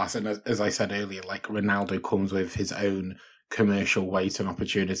good to pass. And as I said earlier, like Ronaldo comes with his own commercial weight and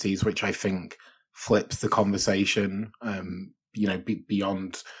opportunities, which I think flips the conversation,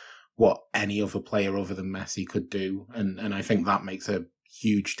 beyond what any other player other than Messi could do. And I think that makes a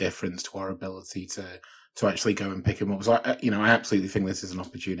huge difference to our ability to actually go and pick him up. So, I absolutely think this is an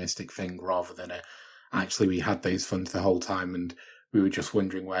opportunistic thing rather than actually we had those funds the whole time and we were just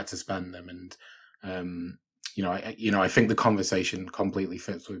wondering where to spend them. And, I think the conversation completely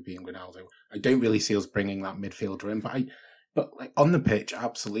fits with being Ronaldo. I don't really see us bringing that midfielder in, but But like on the pitch,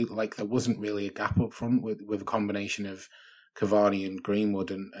 absolutely. Like there wasn't really a gap up front with a combination of Cavani and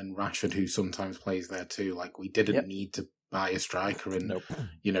Greenwood and Rashford, who sometimes plays there too. Like we didn't need to buy a striker, and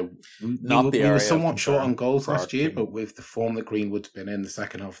you know we were somewhat short on goals last year. But with the form that Greenwood's been in the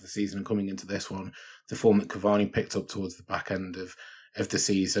second half of the season and coming into this one, the form that Cavani picked up towards the back end of the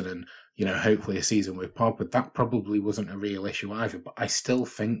season, and hopefully a season with Pogba, that probably wasn't a real issue either. But I still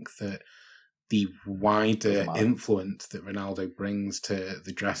think that the wider influence that Ronaldo brings to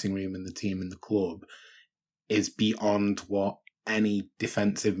the dressing room and the team and the club is beyond what any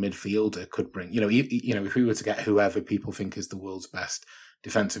defensive midfielder could bring. If we were to get whoever people think is the world's best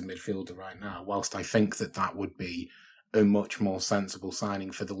defensive midfielder right now, whilst I think that would be a much more sensible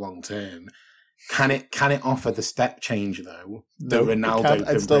signing for the long term, can it offer the step change though that Ronaldo can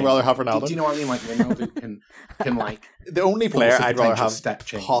I'd still rather have Ronaldo. Do you know what I mean? Like Ronaldo can like the only player I'd rather have, step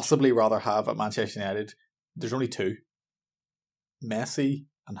change. Possibly rather have at Manchester United. There's only two, Messi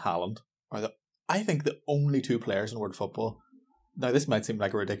and Haaland are I think the only two players in world football. Now this might seem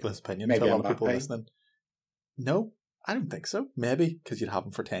like a ridiculous opinion to a lot of people listening. No, I don't think so. Maybe because you'd have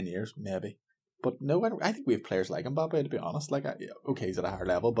him for 10 years, maybe. But no, I think we have players like Mbappe, to be honest. Like, okay, he's at a higher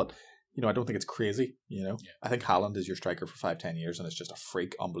level, but I don't think it's crazy. I think Haaland is your striker for 5-10 years, and it's just a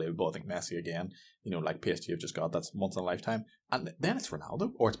freak, unbelievable. I think Messi again, like PSG have just got, that's once in a lifetime. And then it's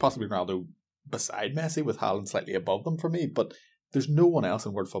Ronaldo, or it's possibly Ronaldo beside Messi with Haaland slightly above them for me. But there's no one else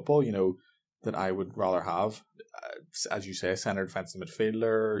in world football, that I would rather have. As you say, centre defensive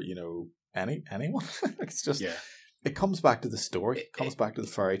midfielder. Anyone. It's just. Yeah. It comes back to the story, it comes back to the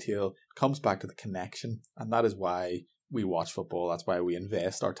fairy tale, it comes back to the connection, and that is why we watch football. That's why we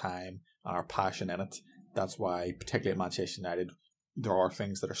invest our time and our passion in it. That's why, particularly at Manchester United, there are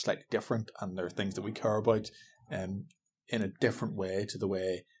things that are slightly different, and there are things that we care about in a different way to the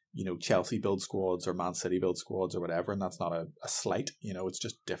way Chelsea build squads or Man City build squads or whatever, and that's not a slight. It's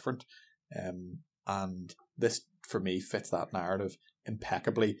just different. And this, for me, fits that narrative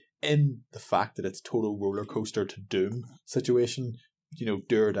impeccably in the fact that it's total roller coaster to doom situation. Do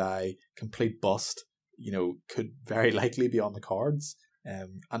or die, complete bust, could very likely be on the cards.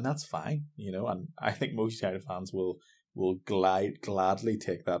 And that's fine, and I think most United fans will gladly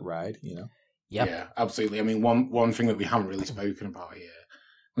take that ride, Yep. Yeah, absolutely. I mean, one thing that we haven't really spoken about here,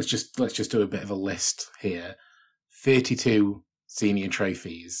 let's just do a bit of a list here. 32 senior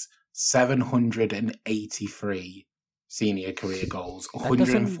trophies, 783 senior career goals,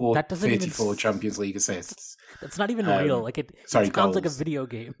 134 Champions League assists. That's not even real. Like it sounds goals. like a video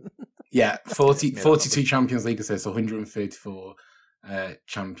game. Yeah, 42 Champions League assists, 134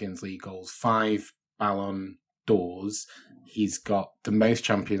 Champions League goals, 5 Ballon d'Ors. He's got the most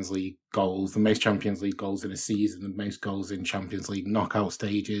Champions League goals, the most Champions League goals in a season, the most goals in Champions League knockout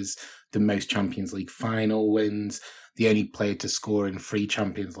stages, the most Champions League final wins, the only player to score in 3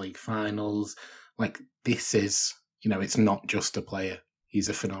 Champions League finals. Like, this is, it's not just a player. He's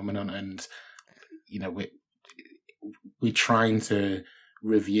a phenomenon, and, we're trying to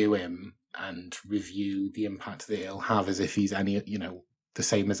review him and review the impact that he'll have as if he's the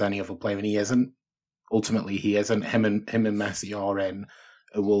same as any other player, and he isn't. Ultimately, he isn't. Him and Messi are in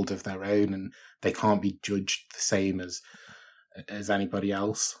a world of their own, and they can't be judged the same as anybody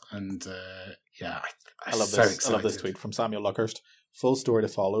else. And I love this. I love this tweet from Samuel Luckhurst. Full story to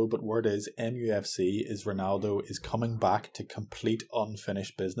follow, but word is MUFC is Ronaldo is coming back to complete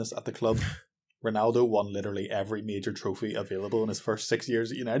unfinished business at the club. Ronaldo won literally every major trophy available in his first 6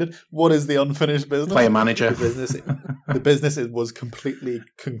 years at United. What is the unfinished business? Player manager. The business was completely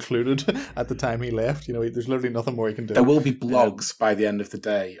concluded at the time he left. There's literally nothing more he can do. There will be blogs by the end of the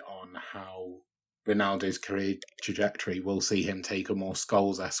day on how Ronaldo's career trajectory will see him take a more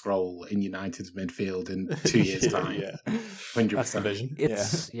Scholes-esque role in United's midfield in 2 years' time. Yeah, 100%. That's the vision.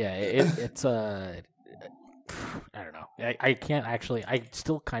 It's I don't know. I can't actually. I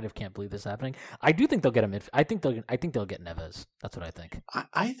still kind of can't believe this is happening. I do think they'll get him. I think they'll get Neves. That's what I think.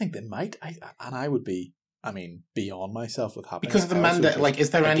 I think they might. I would be. Beyond myself with happiness. Because of the Mendes. Like, is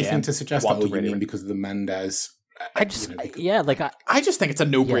there anything to suggest that? Or you mean because of the Mendes? I just think it's a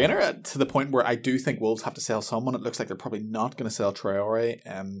no-brainer to the point where I do think Wolves have to sell someone. It looks like they're probably not going to sell Traore.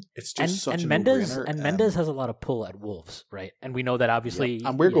 It's just such a no-brainer. And Mendes has a lot of pull at Wolves, right? And we know that obviously. Yeah.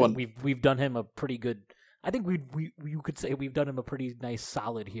 And we're going. We've done him a pretty good. I think you could say we've done him a pretty nice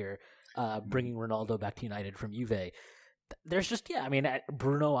solid here, bringing Ronaldo back to United from Juve. There's just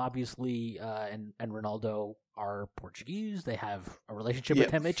Bruno obviously and Ronaldo are Portuguese. They have a relationship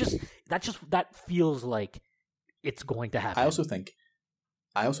with him. That feels like it's going to happen. I also think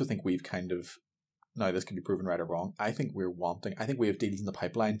we've kind of, now this can be proven right or wrong. I think we have deals in the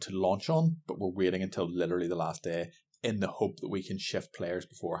pipeline to launch on, but we're waiting until literally the last day in the hope that we can shift players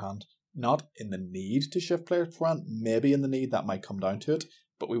beforehand. Not in the need to shift players beforehand, maybe in the need that might come down to it,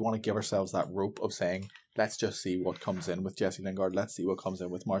 but we want to give ourselves that rope of saying, let's just see what comes in with Jesse Lingard, let's see what comes in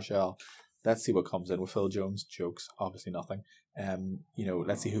with Martial, let's see what comes in with Phil Jones. Jokes, obviously nothing.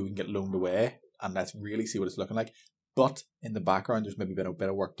 Let's see who we can get loaned away, and let's really see what it's looking like. But in the background, there's maybe been a bit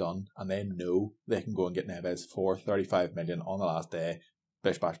of work done, and they know they can go and get Neves for 35 million on the last day,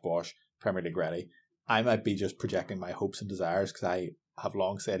 bish bash bosh, Premier League ready. I might be just projecting my hopes and desires because I have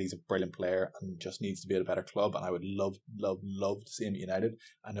long said he's a brilliant player and just needs to be at a better club, and I would love to see him at United.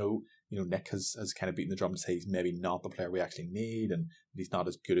 I know, Nick has kind of beaten the drum to say he's maybe not the player we actually need and he's not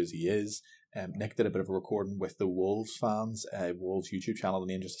as good as he is. Nick did a bit of a recording with the Wolves fans, Wolves YouTube channel, the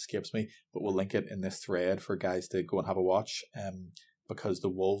name just escapes me, but we'll link it in this thread for guys to go and have a watch, because the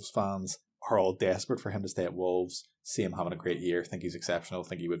Wolves fans are all desperate for him to stay at Wolves, see him having a great year, think he's exceptional,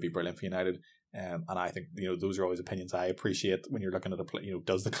 think he would be brilliant for United. And I think, those are always opinions I appreciate when you're looking at a play.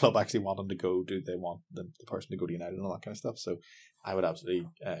 Does the club actually want him to go? Do they want the person to go to United and all that kind of stuff? So I would absolutely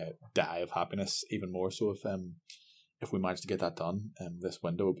die of happiness, even more so if we managed to get that done. This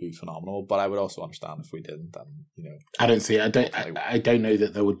window would be phenomenal. But I would also understand if we didn't. And I don't see it. I don't know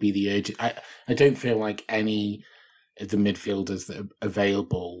that there would be the urge. I don't feel like any of the midfielders that are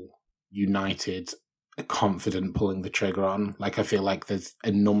available, United are confident pulling the trigger on. Like, I feel like there's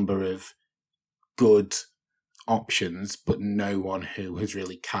a number of good options, but no one who has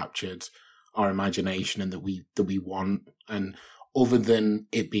really captured our imagination and that we want. And other than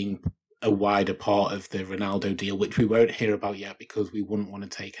it being a wider part of the Ronaldo deal, which we won't hear about yet because we wouldn't want to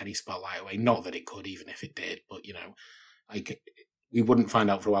take any spotlight away. Not that it could, even if it did, but we wouldn't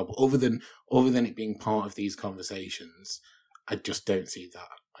find out for a while. But other than it being part of these conversations, I just don't see that.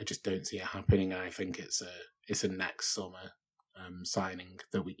 I just don't see it happening. And I think it's a next summer signing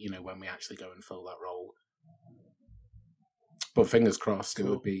that we, when we actually go and fill that role. But fingers crossed, cool. It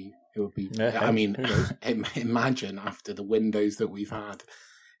would be. Yeah, I mean, imagine after the windows that we've had,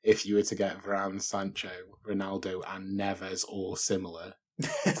 if you were to get Varane, Sancho, Ronaldo, and Neves or similar.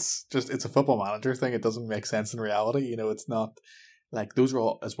 It's a football manager thing. It doesn't make sense in reality. It's not like those are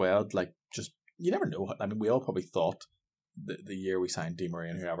all as well. Like, just you never know. I mean, we all probably thought the year we signed Di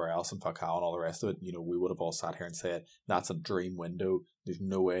Maria and whoever else and Falcao and all the rest of it, we would have all sat here and said that's a dream window. There's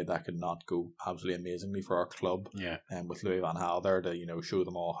no way that could not go absolutely amazingly for our club. Yeah. And with Louis van Gaal there to show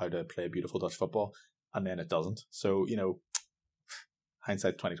them all how to play beautiful Dutch football, and then it doesn't. So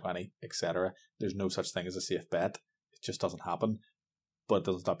hindsight 2020, etc. There's no such thing as a safe bet. It just doesn't happen. But it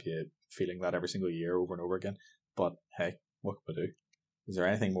doesn't stop you feeling that every single year over and over again. But hey, what can we do? Is there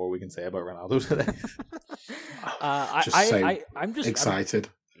anything more we can say about Ronaldo today? I'm just excited.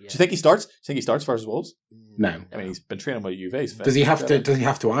 Do you think he starts? Versus Wolves? No. I mean, he's been training with Juve. Does he have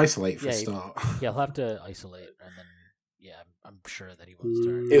to isolate for a start? Yeah, he'll have to isolate, and then I'm sure that he won't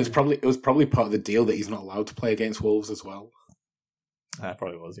start. It was probably part of the deal that he's not allowed to play against Wolves as well. That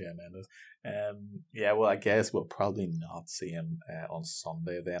probably was, yeah, Mendes. Well, I guess we'll probably not see him on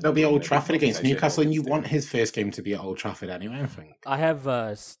Sunday then. It'll be Old Trafford against Newcastle, and you want his first game to be at Old Trafford anyway, I think.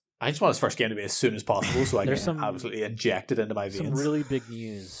 I just want his first game to be as soon as possible so I can absolutely inject it into my veins. Some really big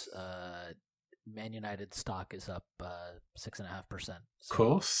news. Man United stock is up 6.5%. Of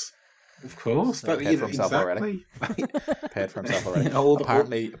course. So paid for himself already. Paid for himself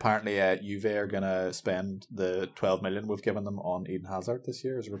already. Apparently, Juve are going to spend the 12 million we've given them on Eden Hazard this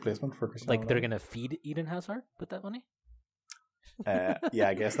year as a replacement for Cristiano Ronaldo. They're going to feed Eden Hazard with that money? Yeah,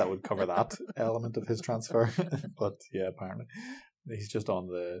 I guess that would cover that element of his transfer. But yeah, apparently he's just on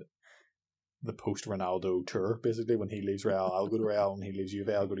the post Ronaldo tour. Basically, when he leaves Real, I'll go to Real. When he leaves Juve,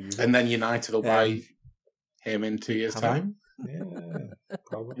 I'll go to Juve. And then United will buy him in 2 years' time. Yeah,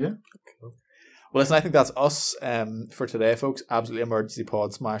 probably. Yeah. Cool. Well, listen, I think that's us for today, folks. Absolutely emergency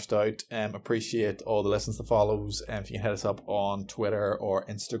pod smashed out. Appreciate all the listens, the follows. If you can hit us up on Twitter or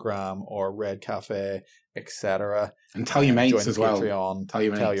Instagram or Red Cafe, etc. And tell your mates as well. Patreon, tell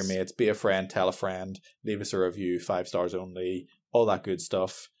your mates. Be a friend. Tell a friend. Leave us a review. 5 stars only. All that good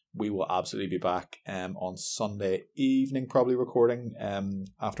stuff. We will absolutely be back on Sunday evening, probably recording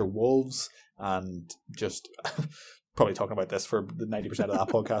after Wolves, and just probably talking about this for the 90% of that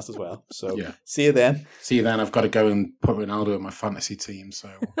podcast as well. So See you then. I've got to go and put Ronaldo in my fantasy team. So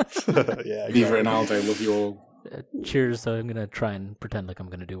yeah, exactly. Viva Ronaldo. Love you all. Cheers. I'm going to try and pretend like I'm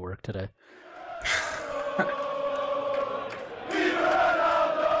going to do work today.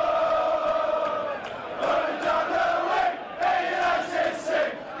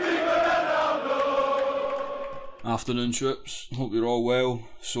 Afternoon, troops. Hope you're all well.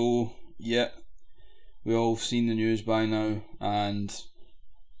 So, we all have seen the news by now, and,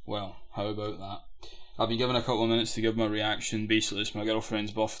 well, how about that? I've been given a couple of minutes to give my reaction. Basically, it's my girlfriend's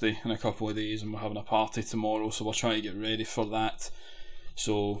birthday in a couple of days, and we're having a party tomorrow, so we're trying to get ready for that.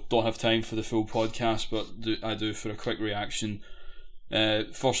 So don't have time for the full podcast, but I do for a quick reaction.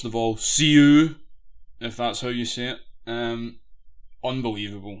 First of all, see you, if that's how you say it.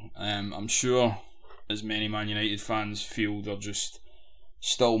 Unbelievable. I'm sure as many Man United fans feel, they're just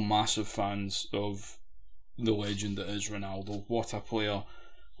still massive fans of the legend that is Ronaldo. What a player,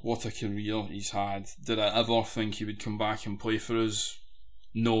 what a career he's had. Did I ever think he would come back and play for us?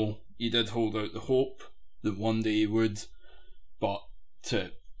 No. He did hold out the hope that one day he would, but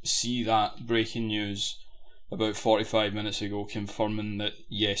to see that breaking news about 45 minutes ago confirming that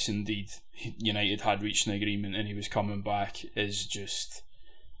yes indeed United had reached an agreement and he was coming back is just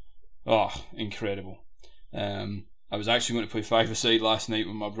incredible. I was actually going to play five-a-side last night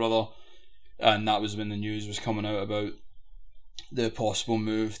with my brother, and that was when the news was coming out about the possible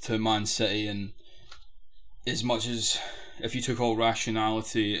move to Man City, and as much as if you took all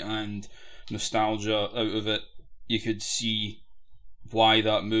rationality and nostalgia out of it, you could see why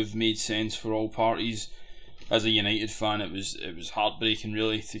that move made sense for all parties. As a United fan, it was heartbreaking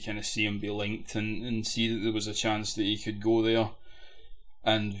really to kind of see him be linked and see that there was a chance that he could go there.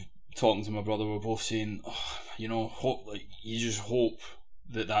 And talking to my brother, we're both saying, hope, like, you just hope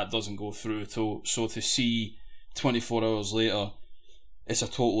that doesn't go through. So to see 24 hours later, it's a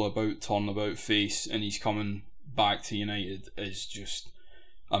total turnabout face, and he's coming back to United is just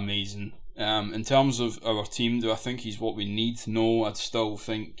amazing. In terms of our team, do I think he's what we need? No, I'd still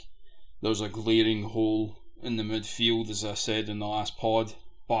think there's a glaring hole in the midfield, as I said in the last pod,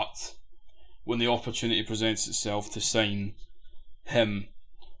 but when the opportunity presents itself to sign him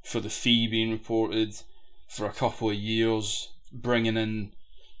for the fee being reported for a couple of years, bringing in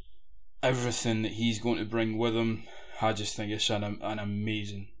everything that he's going to bring with him, I just think it's an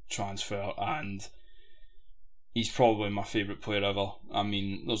amazing transfer, and he's probably my favourite player ever. I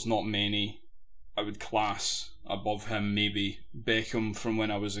mean, there's not many I would class above him. Maybe Beckham from when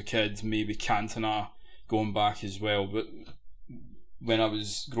I was a kid, maybe Cantona going back as well, but when I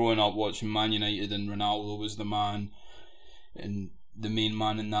was growing up watching Man United and Ronaldo was the man and the main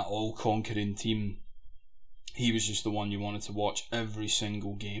man in that all-conquering team, he was just the one you wanted to watch every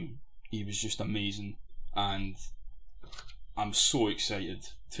single game. He was just amazing, and I'm so excited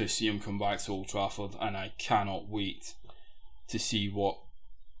to see him come back to Old Trafford, and I cannot wait to see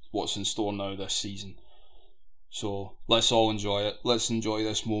what's in store now this season. So let's all enjoy it. Let's enjoy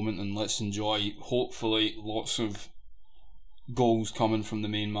this moment, and let's enjoy, hopefully, lots of goals coming from the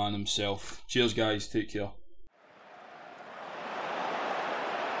main man himself. Cheers, guys. Take care.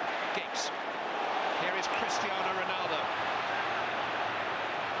 Giggs. Here is Cristiano Ronaldo.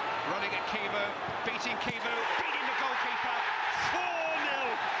 Running at Kivu, beating the goalkeeper. 4-0.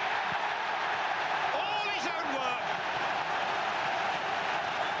 All his own work.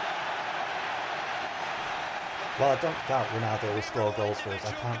 Well, I don't doubt Ronaldo will score goals for us.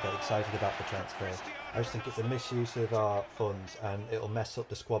 I can't get excited about the transfer. I just think it's a misuse of our funds and it'll mess up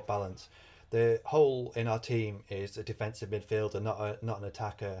the squad balance. The hole in our team is a defensive midfielder, not an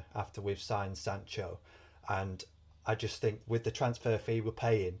attacker, after we've signed Sancho. And I just think with the transfer fee we're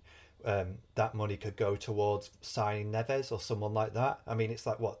paying, that money could go towards signing Neves or someone like that. I mean, it's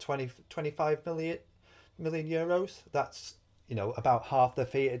like, what, 25 million euros? That's, about half the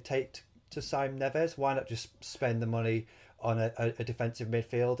fee it'd take to sign Neves. Why not just spend the money on a defensive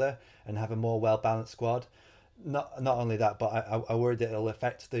midfielder and have a more well-balanced squad? Not only that, but I worry that it'll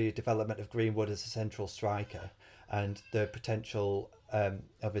affect the development of Greenwood as a central striker and the potential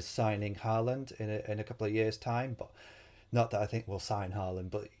of his signing Haaland in a couple of years' time. But not that I think we'll sign Haaland,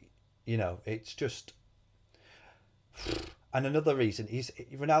 but it's just. And another reason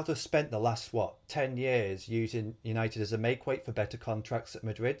Ronaldo spent the last 10 years using United as a make-weight for better contracts at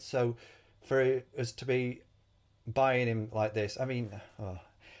Madrid. So for us to be buying him like this, I mean,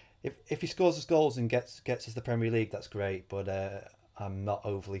 if he scores us goals and gets us the Premier League, that's great. But I'm not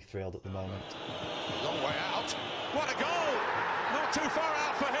overly thrilled at the moment. Long way out. What a goal! Not too far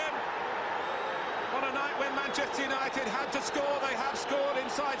out for him. On a night when Manchester United had to score, they have scored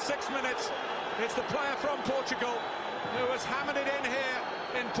inside 6 minutes. It's the player from Portugal who has hammered it in here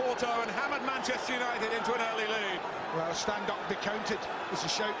in Porto and hammered Manchester United into an early lead. Well, stand up, be counted. It's a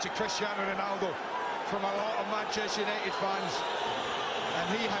shout to Cristiano Ronaldo from a lot of Manchester United fans.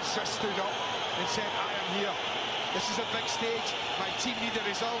 And he has just stood up and said, I am here. This is a big stage. My team need a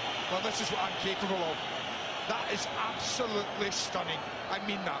result. Well, this is what I'm capable of. That is absolutely stunning. I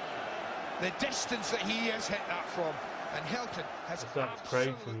mean that. The distance that he has hit that from. And Hilton has That's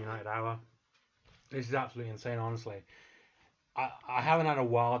Craig from United Hour. This is absolutely insane, honestly. I haven't had a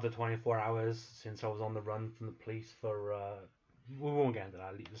wilder 24 hours since I was on the run from the police for. We won't get into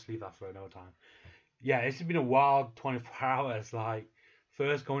that. Let's leave that for another time. Yeah, it's been a wild 24 hours. Like,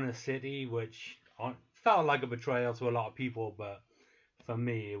 first going to City, which felt like a betrayal to a lot of people, but for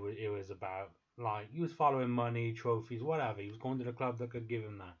me, it was about, like, he was following money, trophies, whatever. He was going to the club that could give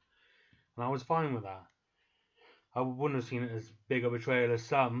him that. And I was fine with that. I wouldn't have seen it as big a betrayal as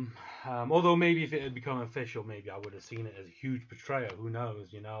some. Although maybe if it had become official, maybe I would have seen it as a huge betrayal. Who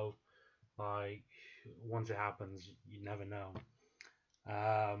knows, you know? Like, once it happens, you never know.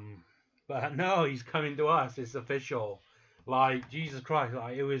 But no, he's coming to us. It's official. Like, Jesus Christ,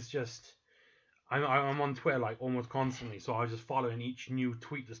 like, it was just... I'm on Twitter, like, almost constantly, so I was just following each new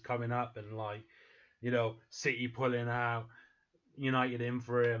tweet that's coming up, and, like, you know, City pulling out, United in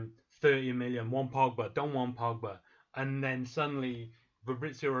for him, 30 million, want Pogba, don't want Pogba. And then suddenly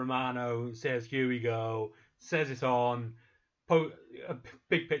Fabrizio Romano says, here we go, says it's on, a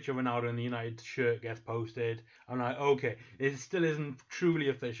big picture of Ronaldo in the United shirt gets posted. I'm like, okay, it still isn't truly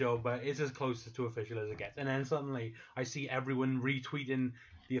official, but it's as close to official as it gets. And then suddenly I see everyone retweeting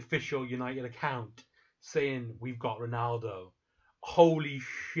the official United account saying, we've got Ronaldo. Holy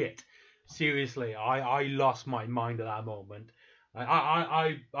shit. Seriously, I lost my mind at that moment.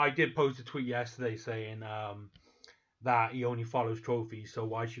 I did post a tweet yesterday saying that he only follows trophies, so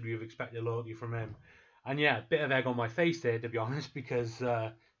why should we have expected loyalty from him? And yeah, bit of egg on my face there, to be honest, because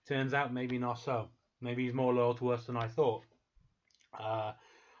turns out maybe not so. Maybe he's more loyal to us than I thought.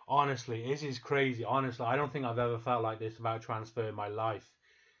 Honestly, this is crazy. Honestly, I don't think I've ever felt like this about a transfer in my life.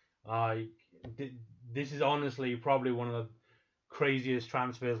 This is honestly probably one of the craziest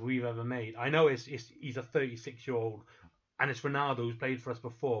transfers we've ever made. I know he's a 36-year-old, and it's Ronaldo who's played for us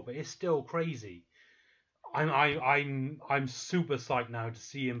before, but it's still crazy. I'm super psyched now to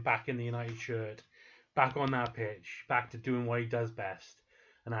see him back in the United shirt, back on that pitch, back to doing what he does best,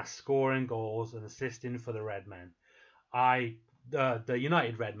 and that's scoring goals and assisting for the Redmen. The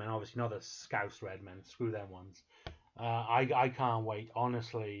United Redmen, obviously not the Scouse Redmen, screw them ones. I can't wait,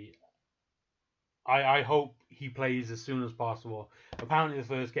 honestly. I hope he plays as soon as possible. Apparently the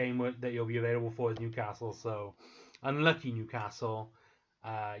first game that he'll be available for is Newcastle, so unlucky Newcastle.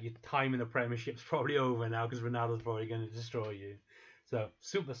 Your time in the Premiership's probably over now because Ronaldo's probably going to destroy you. So,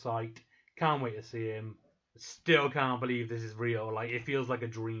 super psyched. Can't wait to see him. Still can't believe this is real. Like, it feels like a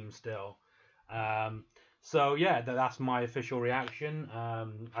dream still. So, yeah, that's my official reaction.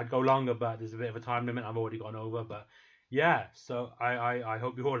 I'd go longer, but there's a bit of a time limit. I've already gone over, but yeah. So, I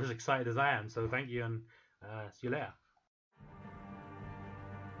hope you're all as excited as I am. So, thank you, and see you later.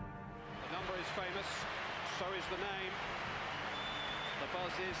 The number is famous, so is the name. The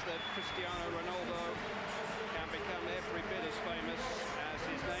buzz is that Cristiano Ronaldo can become every bit as famous as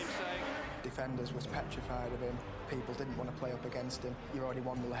his namesake. Defenders was petrified of him. People didn't want to play up against him. You're already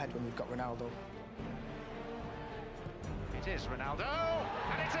 1-0 ahead when you've got Ronaldo. It is Ronaldo,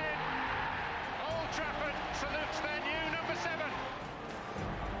 and it's in! Old Trafford salutes their new number 7.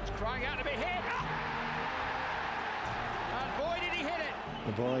 It's crying out to be hit. And boy, did he hit it!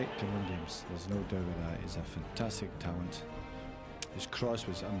 The boy can win games, there's no doubt of that. He's a fantastic talent. His cross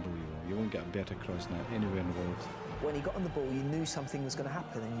was unbelievable. You won't get a better cross than that anywhere in the world. When he got on the ball, you knew something was going to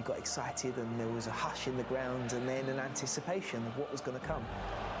happen, and you got excited, and there was a hush in the ground, and then an anticipation of what was going to come.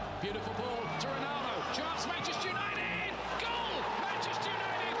 Beautiful ball to Ronaldo. Chance, Manchester United! Goal! Manchester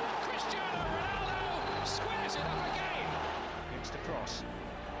United! Cristiano Ronaldo squares it up again. It's the cross.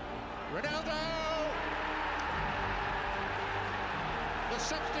 Ronaldo! The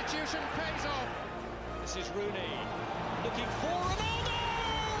substitution pays off. This is Rooney looking for Ronaldo!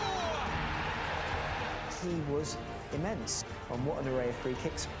 He was immense. And what an array of free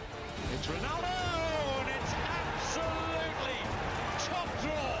kicks. It's Ronaldo, and it's absolutely top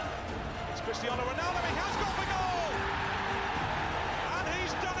draw. It's Cristiano Ronaldo, he has got the goal! And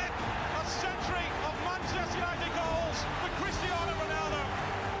he's done it! A century of Manchester United goals for Cristiano Ronaldo!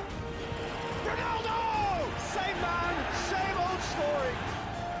 Ronaldo! Same man, same old story.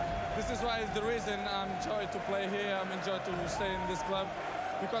 This is why the reason I'm enjoyed to play here, I'm enjoyed to stay in this club,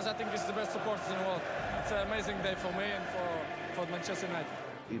 because I think it's the best supporters in the world. It's an amazing day for me and for Manchester United.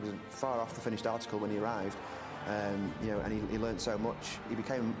 He was far off the finished article when he arrived, and he learned so much. He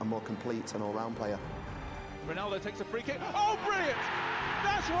became a more complete and all-round player. Ronaldo takes a free kick. Oh, brilliant!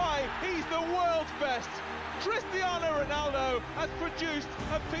 That's why he's the world's best. Cristiano Ronaldo has produced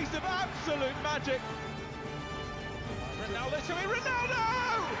a piece of absolute magic. Ronaldo to me,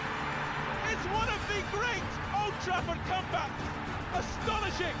 Ronaldo! It's one of the great Old Trafford comebacks.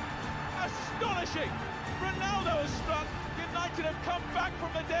 Astonishing! Astonishing! Ronaldo has struck. United have come back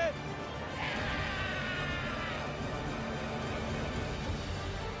from the dead.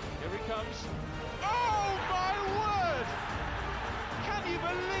 Here he comes. Oh my word! Can you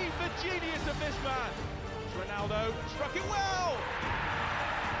believe the genius of this man? It's Ronaldo, struck it well!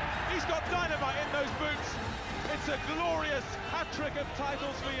 He's got dynamite in those boots. It's a glorious hat-trick of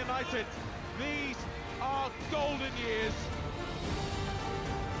titles for United. These are golden years.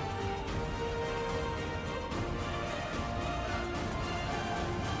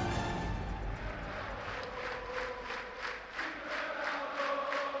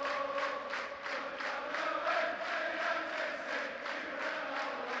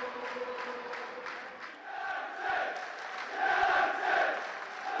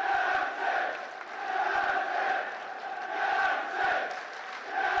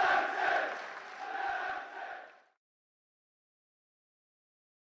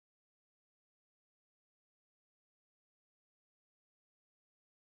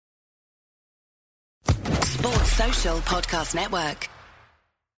 Sports Social Podcast Network.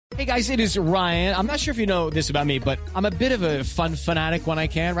 Hey guys, it is Ryan. I'm not sure if you know this about me, but I'm a bit of a fun fanatic when I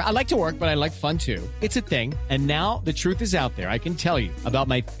can. I like to work, but I like fun too. It's a thing. And now the truth is out there. I can tell you about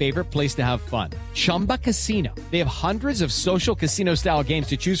my favorite place to have fun. Chumba Casino. They have hundreds of social casino style games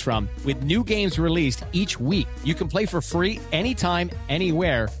to choose from with new games released each week. You can play for free anytime,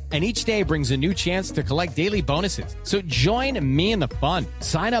 anywhere. And each day brings a new chance to collect daily bonuses. So join me in the fun.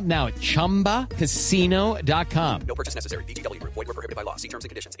 Sign up now at ChumbaCasino.com. No purchase necessary. VGW Group. Void where prohibited by law. See terms and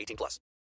conditions. 18+.